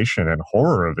degradation and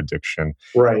horror of addiction.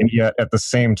 Right. And yet at the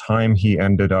same time, he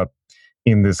ended up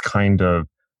in this kind of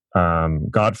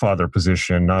godfather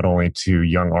position, not only to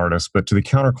young artists, but to the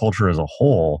counterculture as a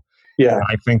whole. Yeah. And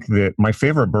I think that my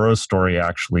favorite Burroughs story,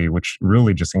 actually, which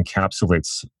really just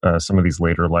encapsulates some of these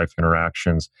later life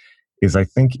interactions, is I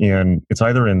think it's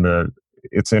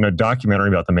in a documentary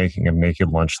about the making of Naked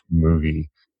Lunch, the movie.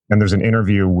 And there's an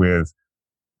interview with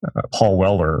Paul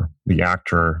Weller, the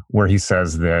actor, where he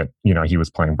says that, he was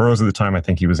playing Burroughs at the time. I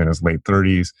think he was in his late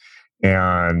 30s.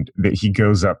 And that he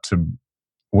goes up to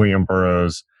William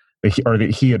Burroughs,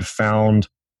 that he had found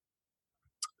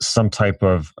some type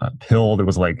of pill that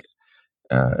was like,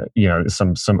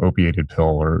 some opiated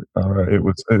pill, or it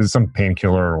was some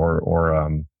painkiller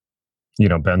or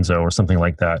benzo or something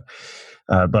like that.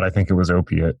 But I think it was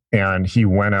opiate. And he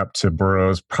went up to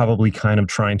Burroughs, probably kind of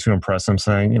trying to impress him,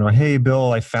 saying, "Hey,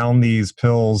 Bill, I found these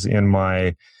pills in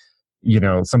my,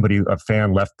 a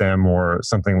fan left them or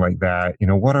something like that.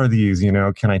 What are these?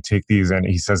 Can I take these?" And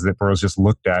he says that Burroughs just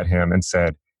looked at him and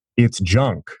said, "It's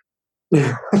junk."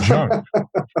 junk.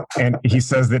 And he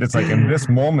says that it's like in this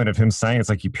moment of him saying, it's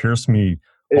like he pierced me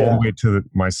all the way to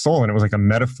my soul. And it was like a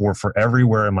metaphor for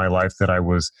everywhere in my life that I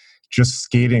was just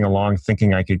skating along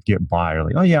thinking I could get by. Or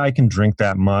like, oh yeah, I can drink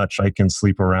that much. I can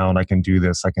sleep around. I can do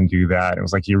this. I can do that. It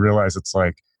was like, you realize it's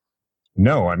like,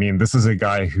 no, I mean, this is a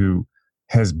guy who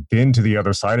has been to the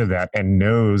other side of that and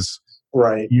knows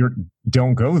you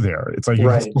don't go there. It's like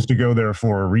you're supposed to go there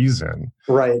for a reason.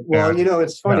 Right. Well, And,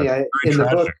 it's funny.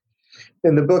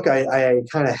 In the book, I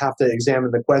kind of have to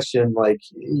examine the question, like,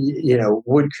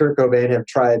 would Kurt Cobain have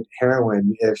tried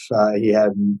heroin if he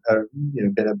hadn't,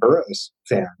 been a Burroughs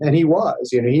fan? And he was.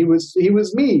 He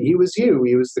was me. He was you.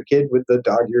 He was the kid with the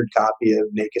dog-eared copy of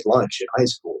Naked Lunch in high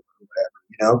school, or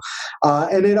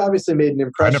whatever. And it obviously made an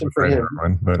impression for him.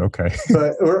 Heroin, but okay.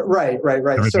 But right.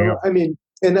 So I mean.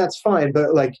 And that's fine,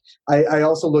 but like I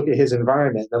also look at his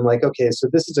environment and I'm like, okay, so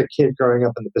this is a kid growing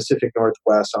up in the Pacific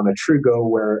Northwest on a true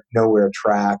nowhere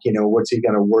track. What's he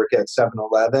going to work at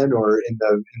 7-Eleven or in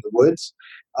the woods?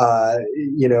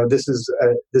 This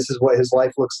is what his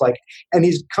life looks like, and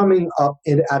he's coming up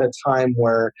at a time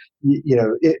where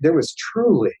there was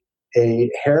truly a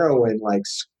heroin like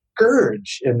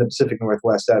scourge in the Pacific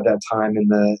Northwest at that time in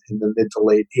the mid to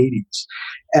late 80s.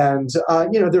 And,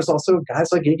 there's also guys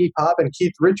like Iggy Pop and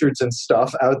Keith Richards and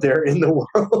stuff out there in the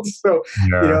world. So,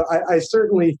 I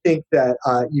certainly think that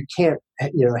you can't,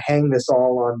 hang this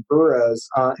all on Burroughs.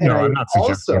 And I'm not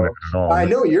suggesting that at all. I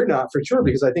know you're not, for sure,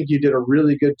 because I think you did a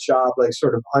really good job, like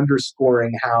sort of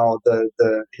underscoring how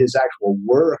his actual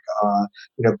work,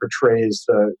 portrays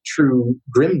the true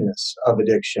grimness of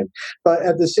addiction. But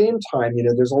at the same time,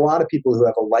 there's a lot of people who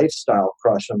have a lifestyle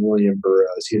crush on William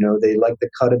Burroughs. They like the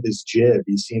cut of his jib.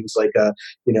 He seems like an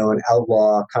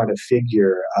outlaw kind of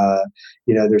figure.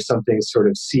 There's something sort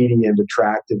of seedy and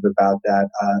attractive about that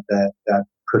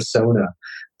persona.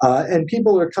 And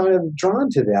people are kind of drawn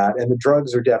to that, and the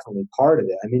drugs are definitely part of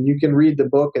it. I mean, you can read the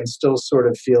book and still sort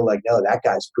of feel like, no, that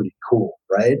guy's pretty cool,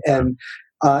 right? And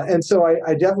so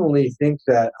I definitely think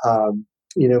that,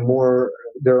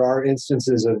 there are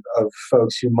instances of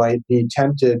folks who might be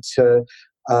tempted to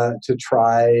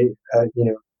try,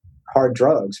 hard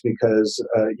drugs because,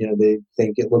 they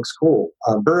think it looks cool.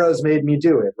 Burroughs made me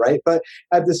do it, right? But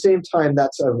at the same time,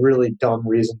 that's a really dumb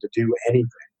reason to do anything.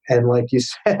 And like you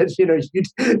said,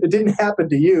 it didn't happen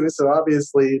to you, so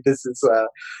obviously this is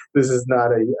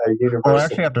not a universal. Well, I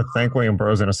actually have to thank William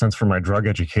Burroughs in a sense for my drug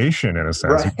education, in a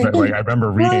sense. Right. But, like, I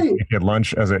remember reading Naked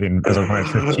Lunch as when I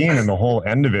was 15, and the whole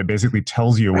end of it basically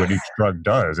tells you what each drug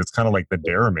does. It's kind of like the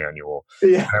DARE manual.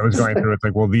 Yeah. And I was going through. It's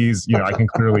like, well, these, I can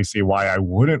clearly see why I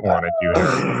wouldn't want to do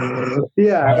it.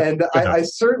 Yeah, and I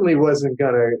certainly wasn't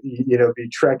gonna, be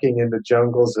trekking in the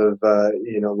jungles of,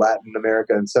 Latin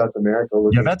America and South America.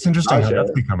 Yeah, that's interesting how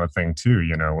that's become a thing too,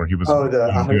 where he was the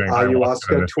doing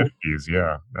ayahuasca in the 50s.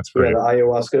 Yeah, that's right. Yeah, the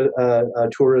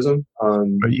ayahuasca tourism.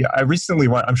 But yeah, I recently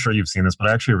I'm sure you've seen this, but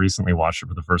I actually recently watched it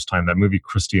for the first time, that movie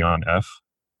Christiane F.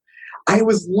 I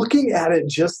was looking at it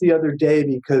just the other day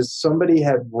because somebody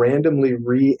had randomly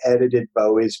re-edited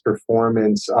Bowie's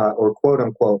performance, or quote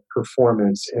unquote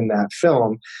performance in that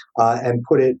film, and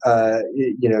put it,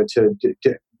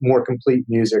 to more complete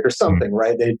music or something,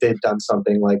 right? They've done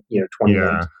something like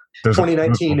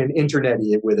 2019 and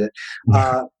internet-y with it,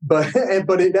 but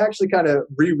it actually kind of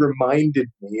reminded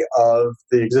me of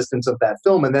the existence of that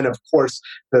film. And then, of course,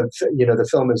 the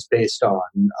film is based on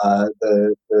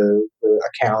the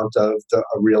account of a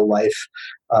real life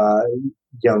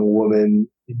young woman,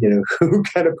 who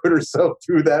kind of put herself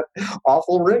through that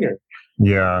awful ringer.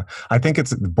 Yeah, I think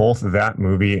it's both that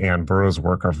movie and Burroughs'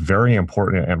 work are very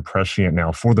important and prescient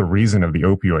now for the reason of the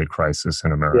opioid crisis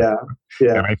in America.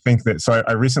 Yeah. And I think that, so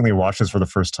I recently watched this for the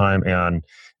first time, and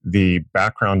the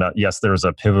background, yes, there's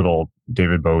a pivotal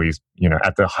David Bowie,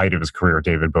 at the height of his career,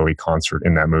 David Bowie concert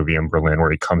in that movie in Berlin,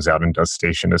 where he comes out and does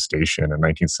Station to Station in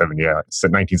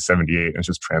 1978. And it's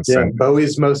just transcendent. Yeah,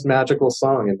 Bowie's most magical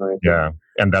song, in my opinion. Yeah,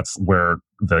 and that's where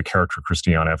the character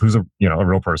Christiane F., who's a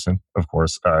real person, of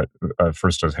course,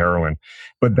 first does heroin.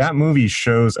 But that movie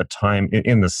shows a time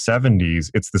in the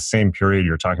 70s. It's the same period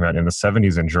you're talking about. In the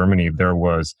 70s in Germany, there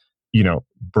was,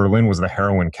 Berlin was the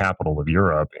heroin capital of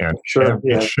Europe, and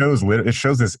it shows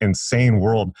this insane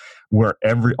world where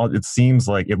it seems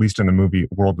like, at least in the movie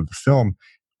world of the film,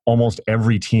 almost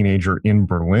every teenager in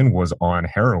Berlin was on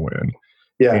heroin.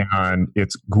 Yeah, and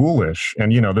it's ghoulish,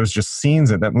 and there's just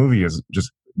scenes in that movie is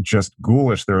just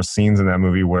ghoulish. There are scenes in that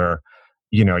movie where,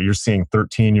 you're seeing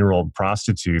 13-year-old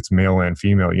prostitutes, male and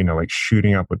female, like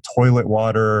shooting up with toilet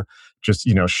water, just,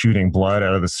 shooting blood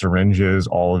out of the syringes,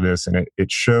 all of this. And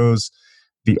it shows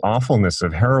the awfulness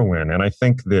of heroin. And I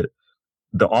think that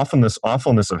the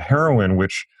awfulness of heroin,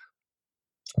 which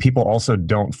people also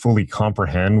don't fully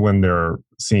comprehend when they're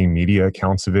seeing media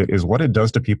accounts of it, is what it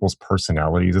does to people's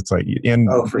personalities. It's like, and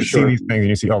for you sure. see these things and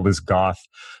you see, oh, this goth,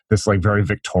 this like very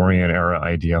Victorian era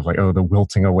idea of like, oh, the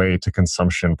wilting away to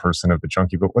consumption person of the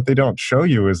junkie. But what they don't show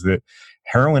you is that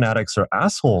heroin addicts are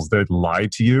assholes. They lie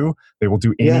to you. They will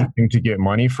do anything to get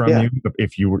money from you.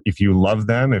 If you love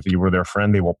them, if you were their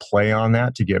friend, they will play on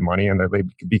that to get money, and that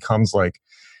it becomes like,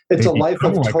 it's a life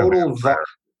of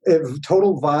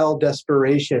total vile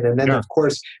desperation. And then, of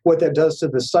course, what that does to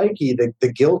the psyche,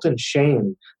 the guilt and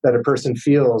shame that a person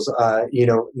feels,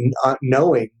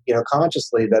 knowing,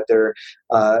 consciously that they're,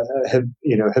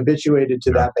 habituated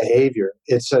to that behavior.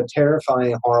 It's a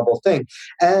terrifying, horrible thing.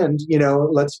 And,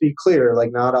 let's be clear,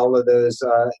 like not all of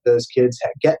those kids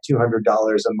get $200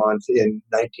 a month in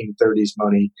 1930s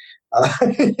money.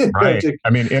 Right. I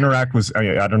mean,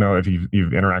 I don't know if you've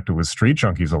interacted with street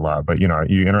junkies a lot, but, you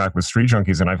interact with street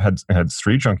junkies, and I've had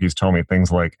street junkies tell me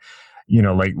things like,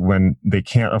 like when they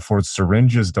can't afford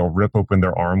syringes, they'll rip open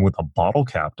their arm with a bottle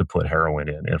cap to put heroin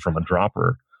in and from a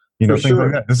dropper. Things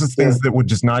like that. This is things that would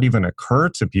just not even occur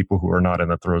to people who are not in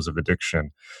the throes of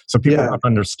addiction. So people have to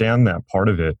understand that part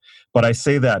of it. But I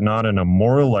say that not in a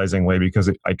moralizing way, because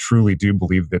I truly do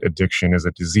believe that addiction is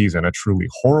a disease, and a truly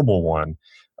horrible one.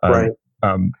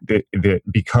 That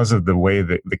because of the way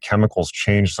that the chemicals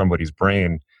change somebody's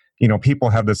brain, people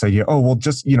have this idea, oh, well,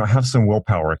 just, have some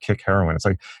willpower, kick heroin. It's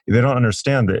like, they don't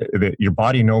understand that your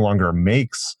body no longer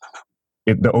makes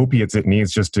the opiates it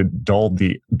needs just to dull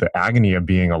the agony of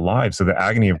being alive. So the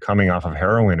agony of coming off of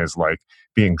heroin is like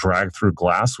being dragged through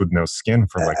glass with no skin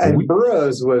for like a week.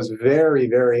 Burroughs was very,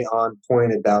 very on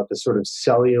point about the sort of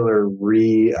cellular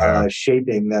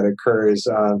reshaping that occurs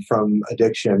from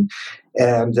addiction,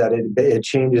 and that it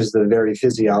changes the very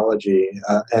physiology.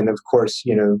 And of course,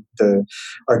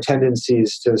 our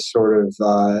tendencies to sort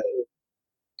of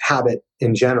habit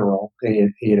in general,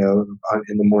 in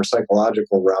the more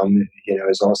psychological realm,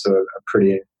 is also a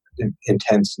pretty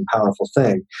intense and powerful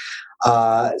thing.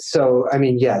 So, I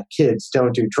mean, kids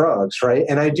don't do drugs, right?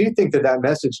 And I do think that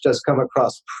message does come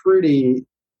across pretty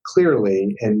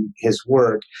clearly in his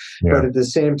work. But at the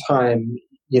same time,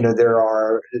 there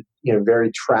are,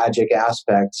 very tragic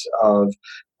aspects of,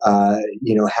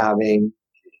 having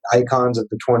icons of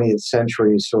the 20th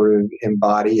century sort of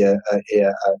embody a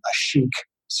chic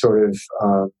sort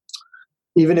of,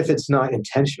 even if it's not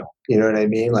intentional, you know what I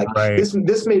mean? Like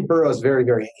this made Burroughs very,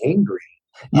 very angry.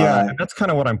 Yeah, and that's kind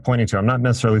of what I'm pointing to. I'm not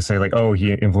necessarily saying like, oh,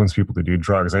 he influenced people to do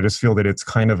drugs. I just feel that it's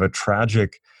kind of a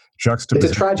tragic juxtaposition.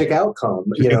 It's a tragic outcome,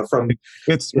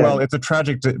 it's a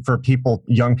tragic for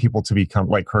young people to become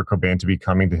like Kurt Cobain, to be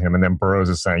coming to him, and then Burroughs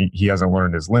is saying he hasn't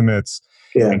learned his limits.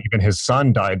 And even his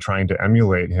son died trying to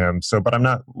emulate him. So, but I'm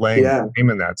not laying blame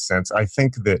in that sense. I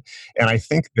think that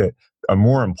a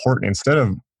more important, instead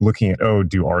of looking at,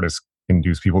 do artists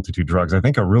induce people to do drugs, I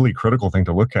think a really critical thing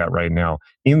to look at right now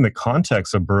in the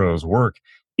context of Burroughs' work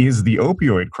is the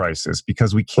opioid crisis,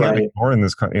 because we can't ignore in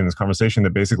this conversation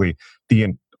that basically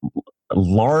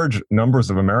large numbers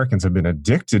of Americans have been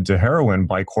addicted to heroin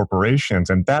by corporations,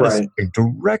 and that is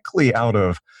directly out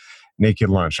of Naked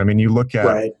Lunch. I mean, you look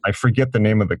at, I forget the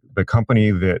name of the company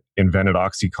that invented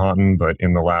OxyContin, but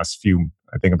in the last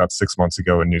I think about 6 months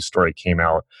ago, a news story came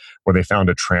out where they found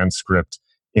a transcript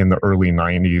in the early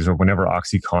 90s or whenever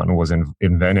OxyContin was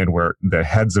invented, where the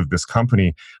heads of this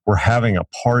company were having a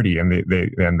party, and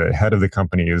the head of the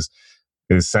company is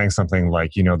saying something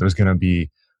like, there's going to be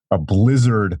a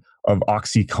blizzard of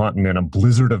OxyContin and a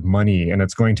blizzard of money, and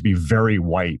it's going to be very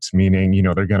white, meaning,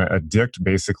 they're going to addict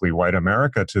basically white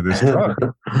America to this drug.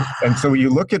 And so you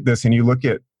look at this and you look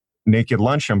at Naked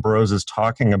Lunch, and Burroughs is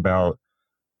talking about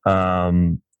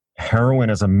heroin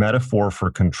as a metaphor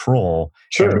for control.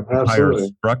 Sure, and the entire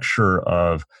structure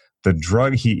of the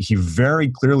drug. He very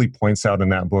clearly points out in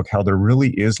that book how there really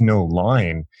is no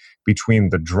line between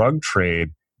the drug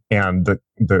trade and the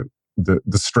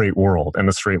straight world and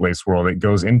the straight-laced world. It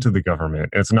goes into the government.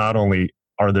 It's not only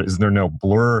is there no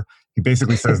blur. He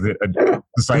basically says that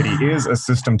society is a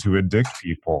system to addict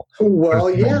people. Well,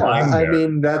 I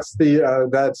mean,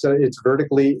 it's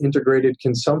vertically integrated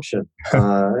consumption,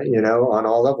 on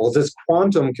all levels. It's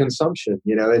quantum consumption.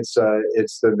 It's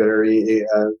the very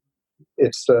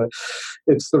it's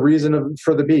the reason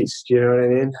for the beast. You know what I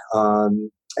mean?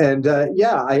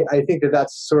 I think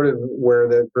that's sort of where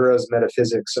the Burroughs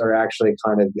metaphysics are actually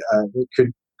kind of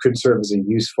could serve as a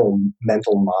useful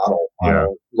mental model on a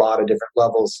lot of different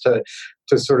levels to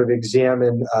sort of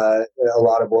examine a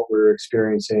lot of what we're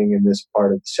experiencing in this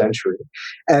part of the century.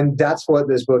 And that's what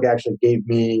this book actually gave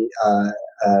me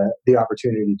the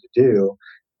opportunity to do.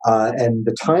 And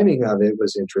the timing of it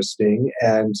was interesting.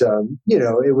 And,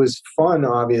 it was fun,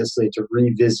 obviously, to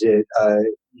revisit,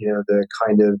 the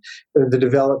kind of the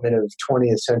development of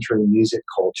 20th century music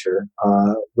culture,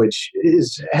 which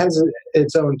has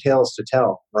its own tales to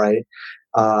tell, right?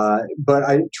 But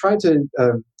I tried to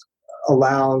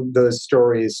allow those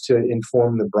stories to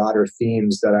inform the broader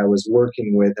themes that I was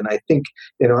working with. And I think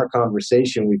in our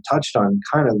conversation, we've touched on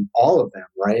kind of all of them,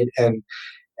 right? And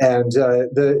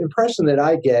the impression that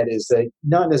I get is that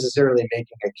not necessarily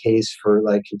making a case for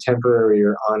like contemporary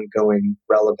or ongoing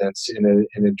relevance in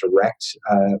a direct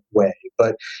way,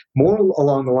 but more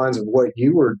along the lines of what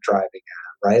you were driving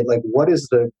at, right? Like, what is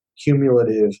the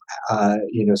cumulative,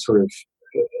 sort of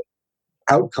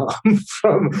outcome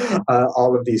from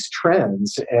all of these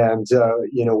trends, and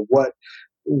what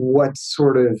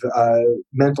sort of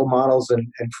mental models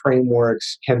and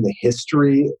frameworks can the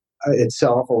history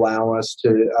itself allow us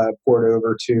to port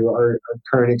over to our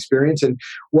current experience, and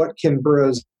what can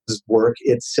Burroughs' work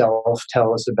itself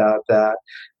tell us about that?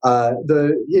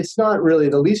 It's not really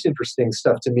the least interesting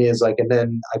stuff to me is like, and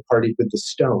then I partied with the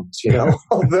Stones,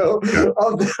 although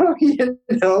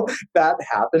that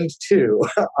happened too.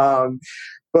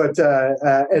 But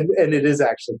and it is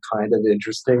actually kind of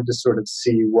interesting to sort of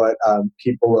see what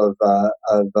people of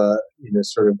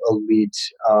sort of elite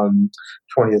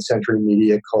 20th century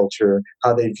media culture,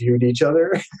 how they viewed each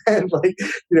other, and like,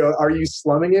 are you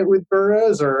slumming it with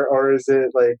Burroughs, or is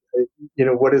it like,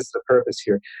 what is the purpose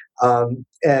here?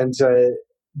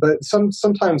 But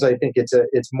sometimes I think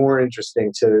it's more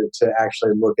interesting to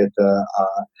actually look at the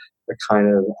kind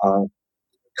of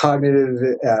cognitive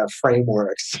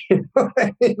frameworks. What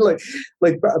I mean? Like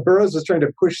Burroughs was trying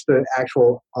to push the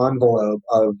actual envelope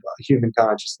of human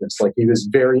consciousness. Like, he was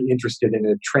very interested in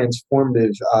a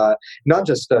transformative, not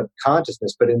just a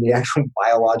consciousness, but in the actual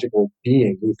biological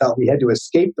being. He thought we had to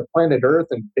escape the planet Earth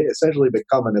and essentially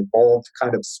become an evolved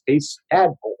kind of space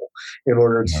tadpole in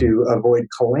order to avoid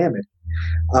calamity.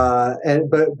 But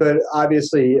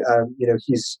obviously,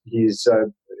 he's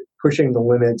pushing the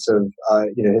limits of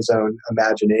his own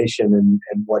imagination and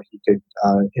what he could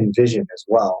envision as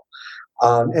well.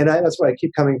 That's why I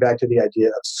keep coming back to the idea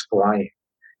of scrying.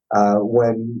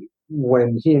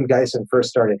 When he and Gysin first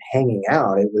started hanging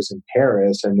out, it was in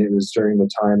Paris, and it was during the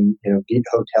time, Beat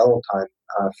Hotel time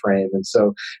frame, and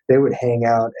so they would hang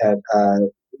out at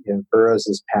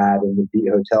Burroughs's pad in the Beat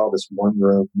Hotel, this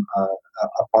one-room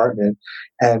apartment,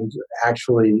 and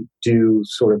actually do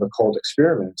sort of occult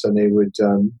experiments. And they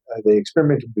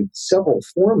experimented with several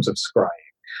forms of scrying.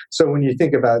 So when you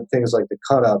think about things like the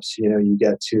cut-ups, you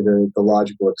get to the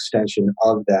logical extension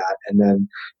of that, and then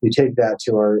you take that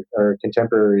to our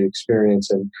contemporary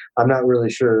experience. And I'm not really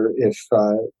sure if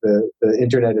the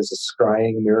internet is a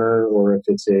scrying mirror, or if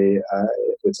it's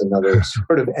another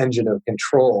sort of engine of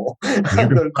control.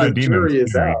 The jury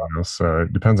is out. So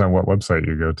it depends on what website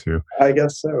you go to. I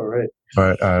guess so, right?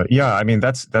 But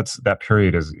that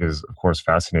period is of course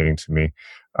fascinating to me,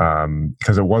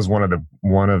 because it was one of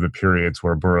the periods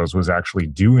where Burroughs was actually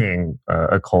doing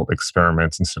occult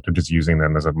experiments instead of just using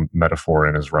them as a metaphor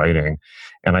in his writing.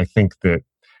 And I think we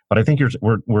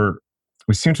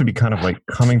seem to be kind of like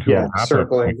coming to a wrap-up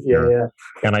point here.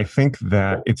 And I think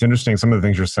that it's interesting, some of the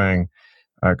things you're saying,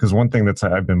 because one thing that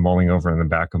I've been mulling over in the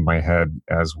back of my head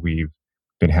as we've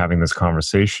been having this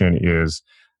conversation is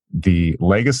the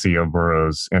legacy of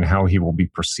Burroughs and how he will be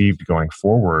perceived going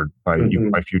forward by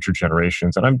future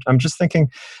generations. And I'm just thinking,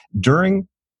 during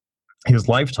his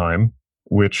lifetime,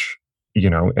 which,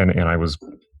 and I was,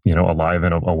 alive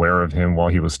and aware of him while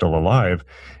he was still alive,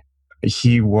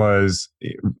 he was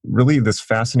really this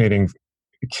fascinating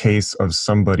case of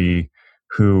somebody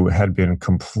who had been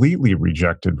completely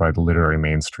rejected by the literary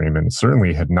mainstream, and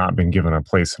certainly had not been given a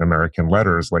place in American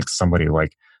letters like somebody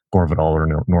like Gore Vidal or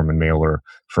Norman Mailer,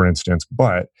 for instance,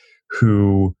 but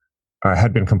who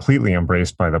had been completely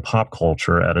embraced by the pop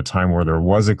culture at a time where there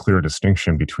was a clear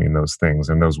distinction between those things,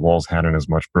 and those walls hadn't as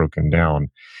much broken down.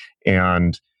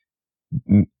 And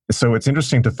so it's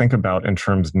interesting to think about in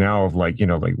terms now of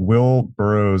will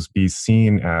Burroughs be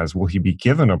seen as, will he be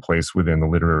given a place within the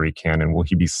literary canon? Will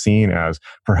he be seen as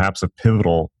perhaps the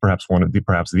pivotal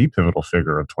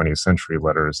figure of 20th century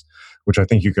letters, which I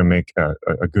think you can make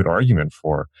a good argument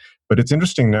for. But it's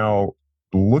interesting now,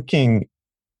 looking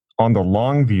on the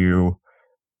long view,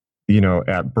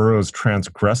 at Burroughs'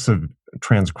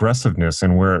 transgressiveness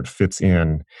and where it fits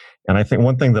in. And I think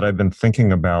one thing that I've been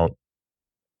thinking about,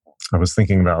 I was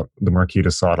thinking about the Marquis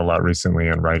de Sade a lot recently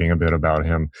and writing a bit about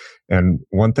him. And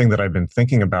one thing that I've been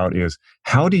thinking about is,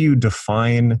 how do you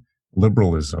define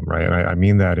liberalism, right? And I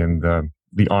mean that in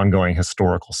the ongoing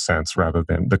historical sense rather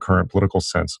than the current political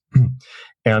sense.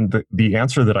 And the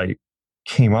answer that I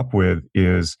came up with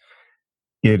is,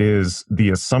 it is the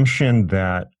assumption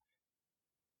that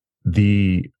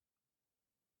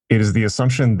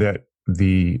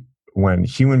when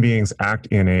human beings act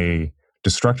in a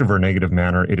destructive or negative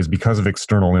manner, it is because of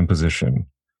external imposition,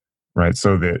 right?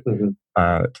 So that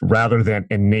rather than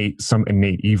some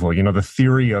innate evil, the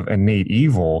theory of innate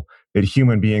evil, that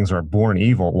human beings are born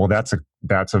evil. Well, that's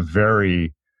a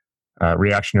very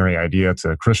reactionary idea. It's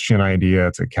a Christian idea.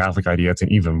 It's a Catholic idea. It's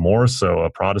an even more so a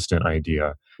Protestant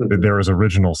idea that there is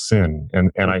original sin.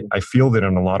 And I feel that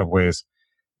in a lot of ways,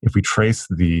 if we trace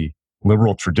the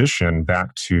liberal tradition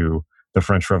back to the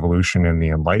French Revolution and the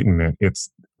Enlightenment, it's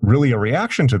really a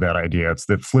reaction to that idea. It's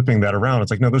that flipping that around.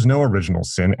 It's like, no, there's no original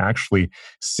sin. Actually,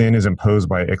 sin is imposed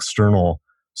by external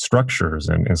structures.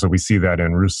 And so we see that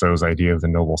in Rousseau's idea of the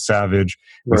noble savage.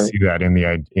 We see that in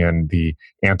the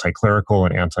anti-clerical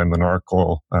and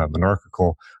anti-monarchical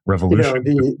revolution.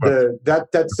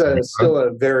 That's still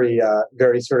a very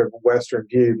very sort of Western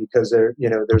view, because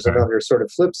there's another sort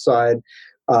of flip side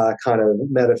kind of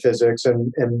metaphysics,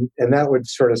 and that would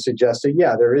sort of suggest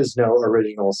that there is no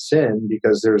original sin,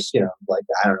 because there's like,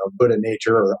 I don't know, Buddha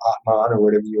nature or Atman or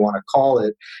whatever you want to call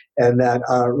it, and that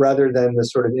rather than the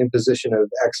sort of imposition of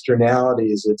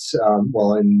externalities, it's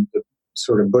in the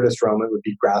sort of Buddhist realm, it would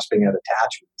be grasping at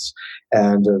attachments.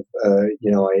 And,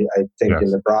 I think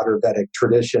in the broader Vedic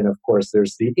tradition, of course,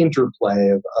 there's the interplay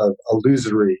of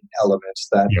illusory elements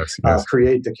that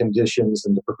create the conditions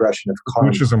and the progression of karma.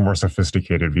 Which is a more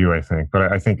sophisticated view, I think.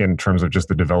 But I think in terms of just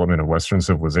the development of Western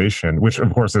civilization, which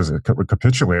of course has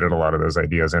capitulated a lot of those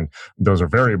ideas, and those are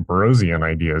very Burroughsian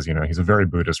ideas. He's a very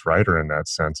Buddhist writer in that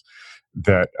sense,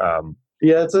 that...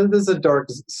 there's a dark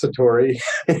Satori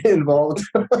involved.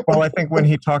 Well, I think when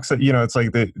he talks, it's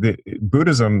like the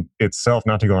Buddhism itself,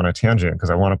 not to go on a tangent, because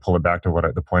I want to pull it back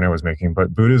to the point I was making,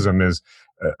 but Buddhism is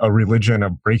a religion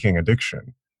of breaking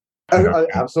addiction.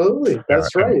 Absolutely.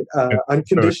 That's right.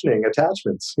 Unconditioning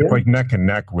attachments. It's like neck and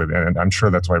neck with it. And I'm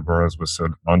sure that's why Burroughs was so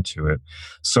drawn to it.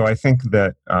 So I think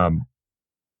that,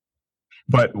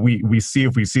 but we see,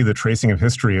 if we see the tracing of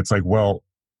history, it's like, well,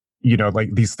 like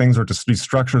these things are just, these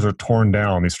structures are torn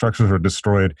down, these structures are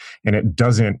destroyed, and it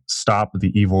doesn't stop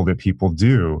the evil that people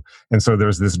do. And so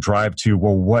there's this drive to,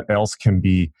 well, what else can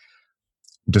be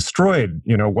destroyed?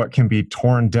 What can be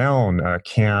torn down?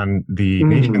 Can the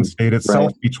nation state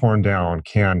itself be torn down?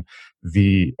 Can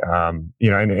the, and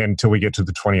until we get to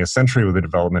the 20th century with the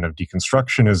development of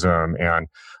deconstructionism and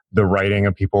the writing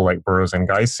of people like Burroughs and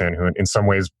Gysin, who in some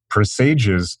ways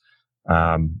presages,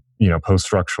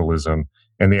 post-structuralism,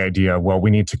 and the idea, well, we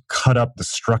need to cut up the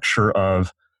structure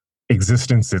of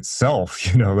existence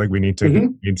itself, like we need to,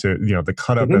 the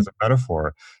cut up as a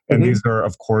metaphor. And these are,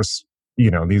 of course,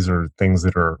 these are things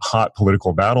that are hot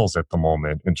political battles at the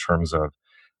moment in terms of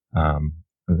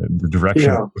the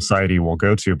direction society will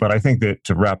go to. But I think that,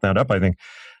 to wrap that up, I think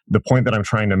the point that I'm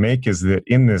trying to make is that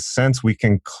in this sense, we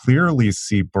can clearly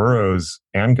see Burroughs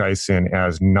and Gysin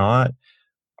as not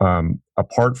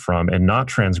apart from and not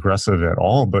transgressive at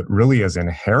all, but really as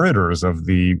inheritors of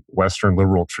the Western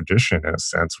liberal tradition, in a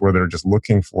sense, where they're just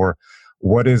looking for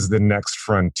what is the next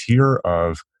frontier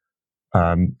of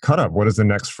cut up? What is the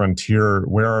next frontier?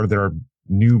 Where are there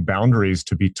new boundaries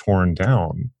to be torn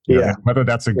down? Whether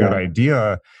that's a good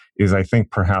idea is, I think,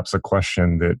 perhaps a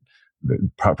question that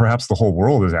perhaps the whole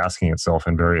world is asking itself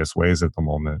in various ways at the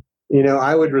moment.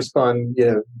 I would respond,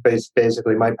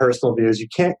 basically my personal view is you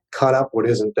can't cut up what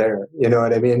isn't there. You know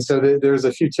what I mean? So there's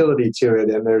a futility to it.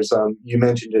 And there's, you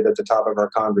mentioned it at the top of our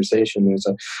conversation, there's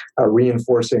a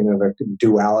reinforcing of a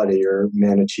duality or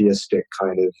manichaeistic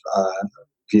kind of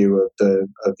view of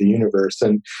the universe.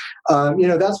 And,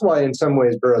 that's why in some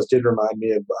ways Burroughs did remind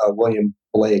me of William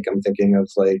Blake. I'm thinking of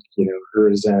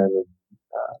Urizen and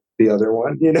the other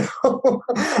one,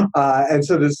 and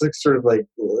so this is sort of like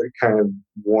kind of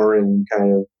warring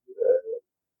kind of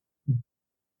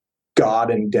God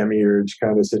and demiurge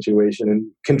kind of situation, and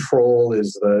control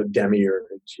is the demiurge,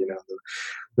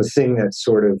 the thing that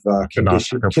sort of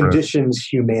conditions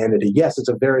humanity. Yes, it's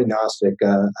a very Gnostic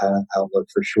outlook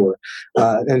for sure,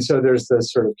 and so there's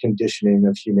this sort of conditioning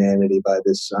of humanity by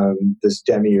this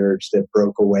demiurge that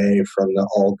broke away from the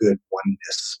all good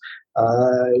oneness.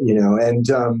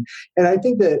 And I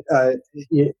think that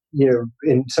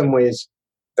in some ways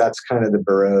that's kind of the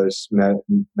Burroughs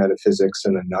metaphysics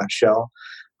in a nutshell.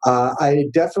 I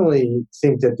definitely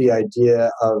think that the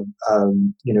idea of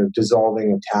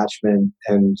dissolving attachment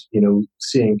and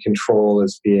seeing control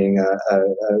as being a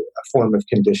form of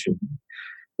conditioning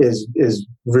is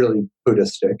really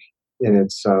Buddhistic in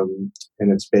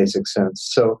its basic sense.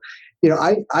 So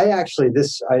I actually,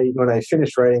 when I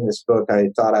finished writing this book, I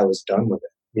thought I was done with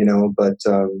it, but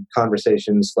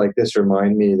conversations like this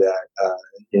remind me that,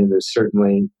 there's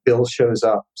certainly Bill shows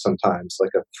up sometimes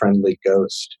like a friendly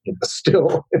ghost,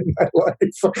 still in my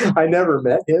life. I never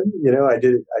met him, I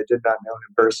did not know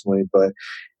him personally, but,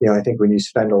 I think when you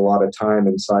spend a lot of time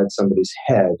inside somebody's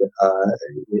head,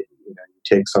 you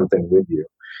take something with you.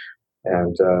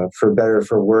 And for better or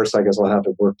for worse, I guess I'll have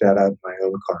to work that out in my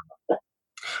own karma.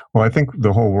 Well, I think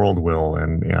the whole world will,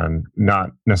 and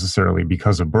not necessarily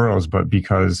because of Burroughs, but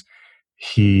because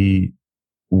he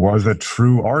was a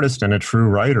true artist and a true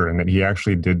writer, and that he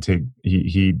actually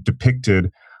he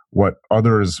depicted what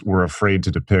others were afraid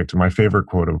to depict. My favorite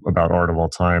quote about art of all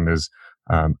time is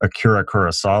Akira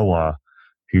Kurosawa,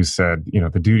 who said,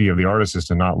 the duty of the artist is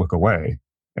to not look away.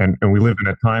 And we live in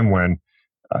a time when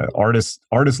artists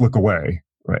look away,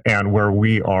 right? And where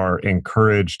we are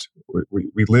encouraged,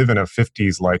 we live in a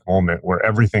 50s-like moment where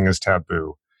everything is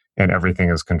taboo and everything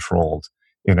is controlled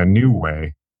in a new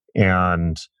way.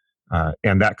 And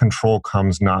that control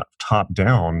comes not top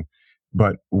down,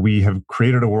 but we have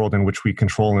created a world in which we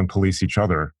control and police each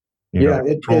other.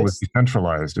 Control is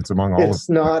decentralized. It's among all. It's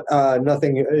not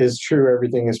nothing is true,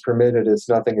 everything is permitted. It's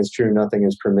nothing is true, nothing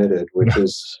is permitted, which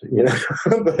is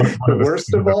the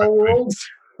worst of all worlds.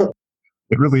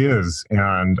 It really is,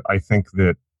 and I think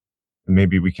that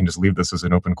maybe we can just leave this as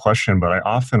an open question. But I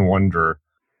often wonder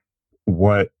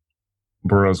what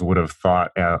Burroughs would have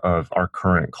thought of our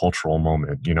current cultural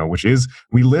moment, which is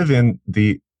we live in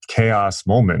the chaos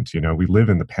moment. We live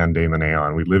in the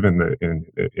pandemonium. We live in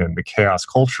the chaos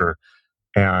culture,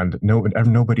 and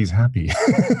nobody's happy.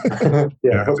 In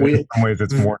some ways,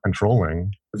 it's more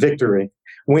controlling. Victory,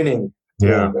 winning.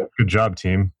 Yeah, good job,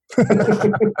 team.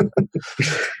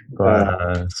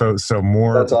 But so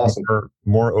more. That's awesome.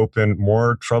 More open,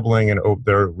 more troubling, and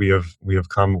there we have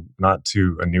come not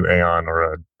to a new aeon or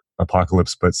a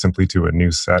apocalypse, but simply to a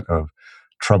new set of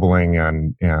troubling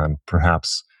and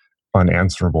perhaps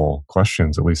unanswerable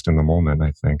questions, at least in the moment,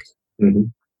 I think. Mm-hmm.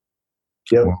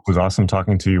 Yep. Well, it was awesome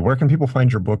talking to you. Where can people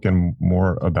find your book and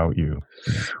more about you?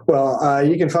 Well,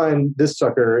 you can find this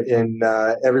sucker in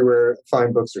everywhere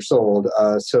fine books are sold.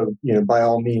 So, by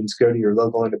all means, go to your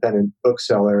local independent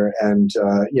bookseller. And,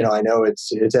 I know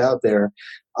it's out there.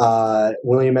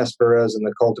 William S. Burroughs and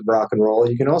the Cult of Rock and Roll.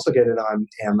 You can also get it on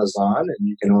Amazon, and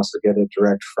you can also get it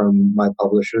direct from my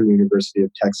publisher, University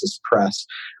of Texas Press.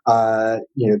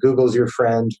 Google's your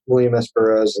friend, William S.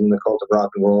 Burroughs and the Cult of Rock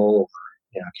and Roll.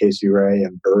 Casey Ray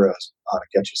and Burroughs ought to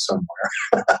get you somewhere.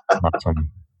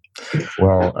 Awesome.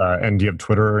 Well, and do you have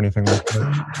Twitter or anything like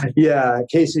that? Yeah,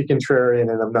 Casey Contrarian,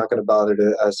 and I'm not going to bother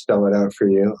to spell it out for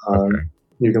you. Okay.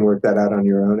 You can work that out on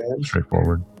your own end.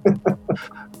 Straightforward.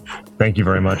 Thank you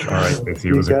very much. All right, Casey,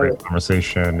 it was a great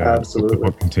conversation. Absolutely. The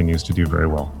book continues to do very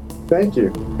well. Thank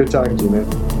you. Good talking to you,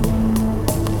 man.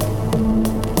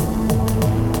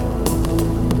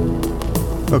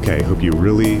 Okay, hope you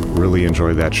really, really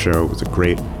enjoyed that show. It was a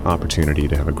great opportunity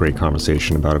to have a great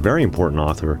conversation about a very important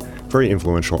author, very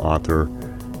influential author,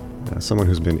 someone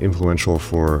who's been influential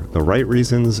for the right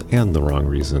reasons and the wrong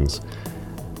reasons.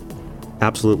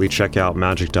 Absolutely check out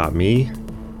magic.me,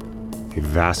 a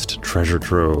vast treasure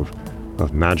trove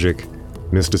of magic,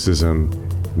 mysticism,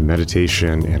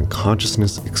 meditation, and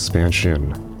consciousness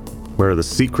expansion, where the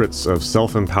secrets of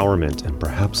self-empowerment and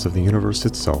perhaps of the universe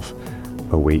itself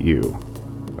await you.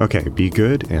 Okay, be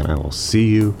good, and I will see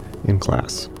you in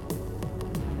class.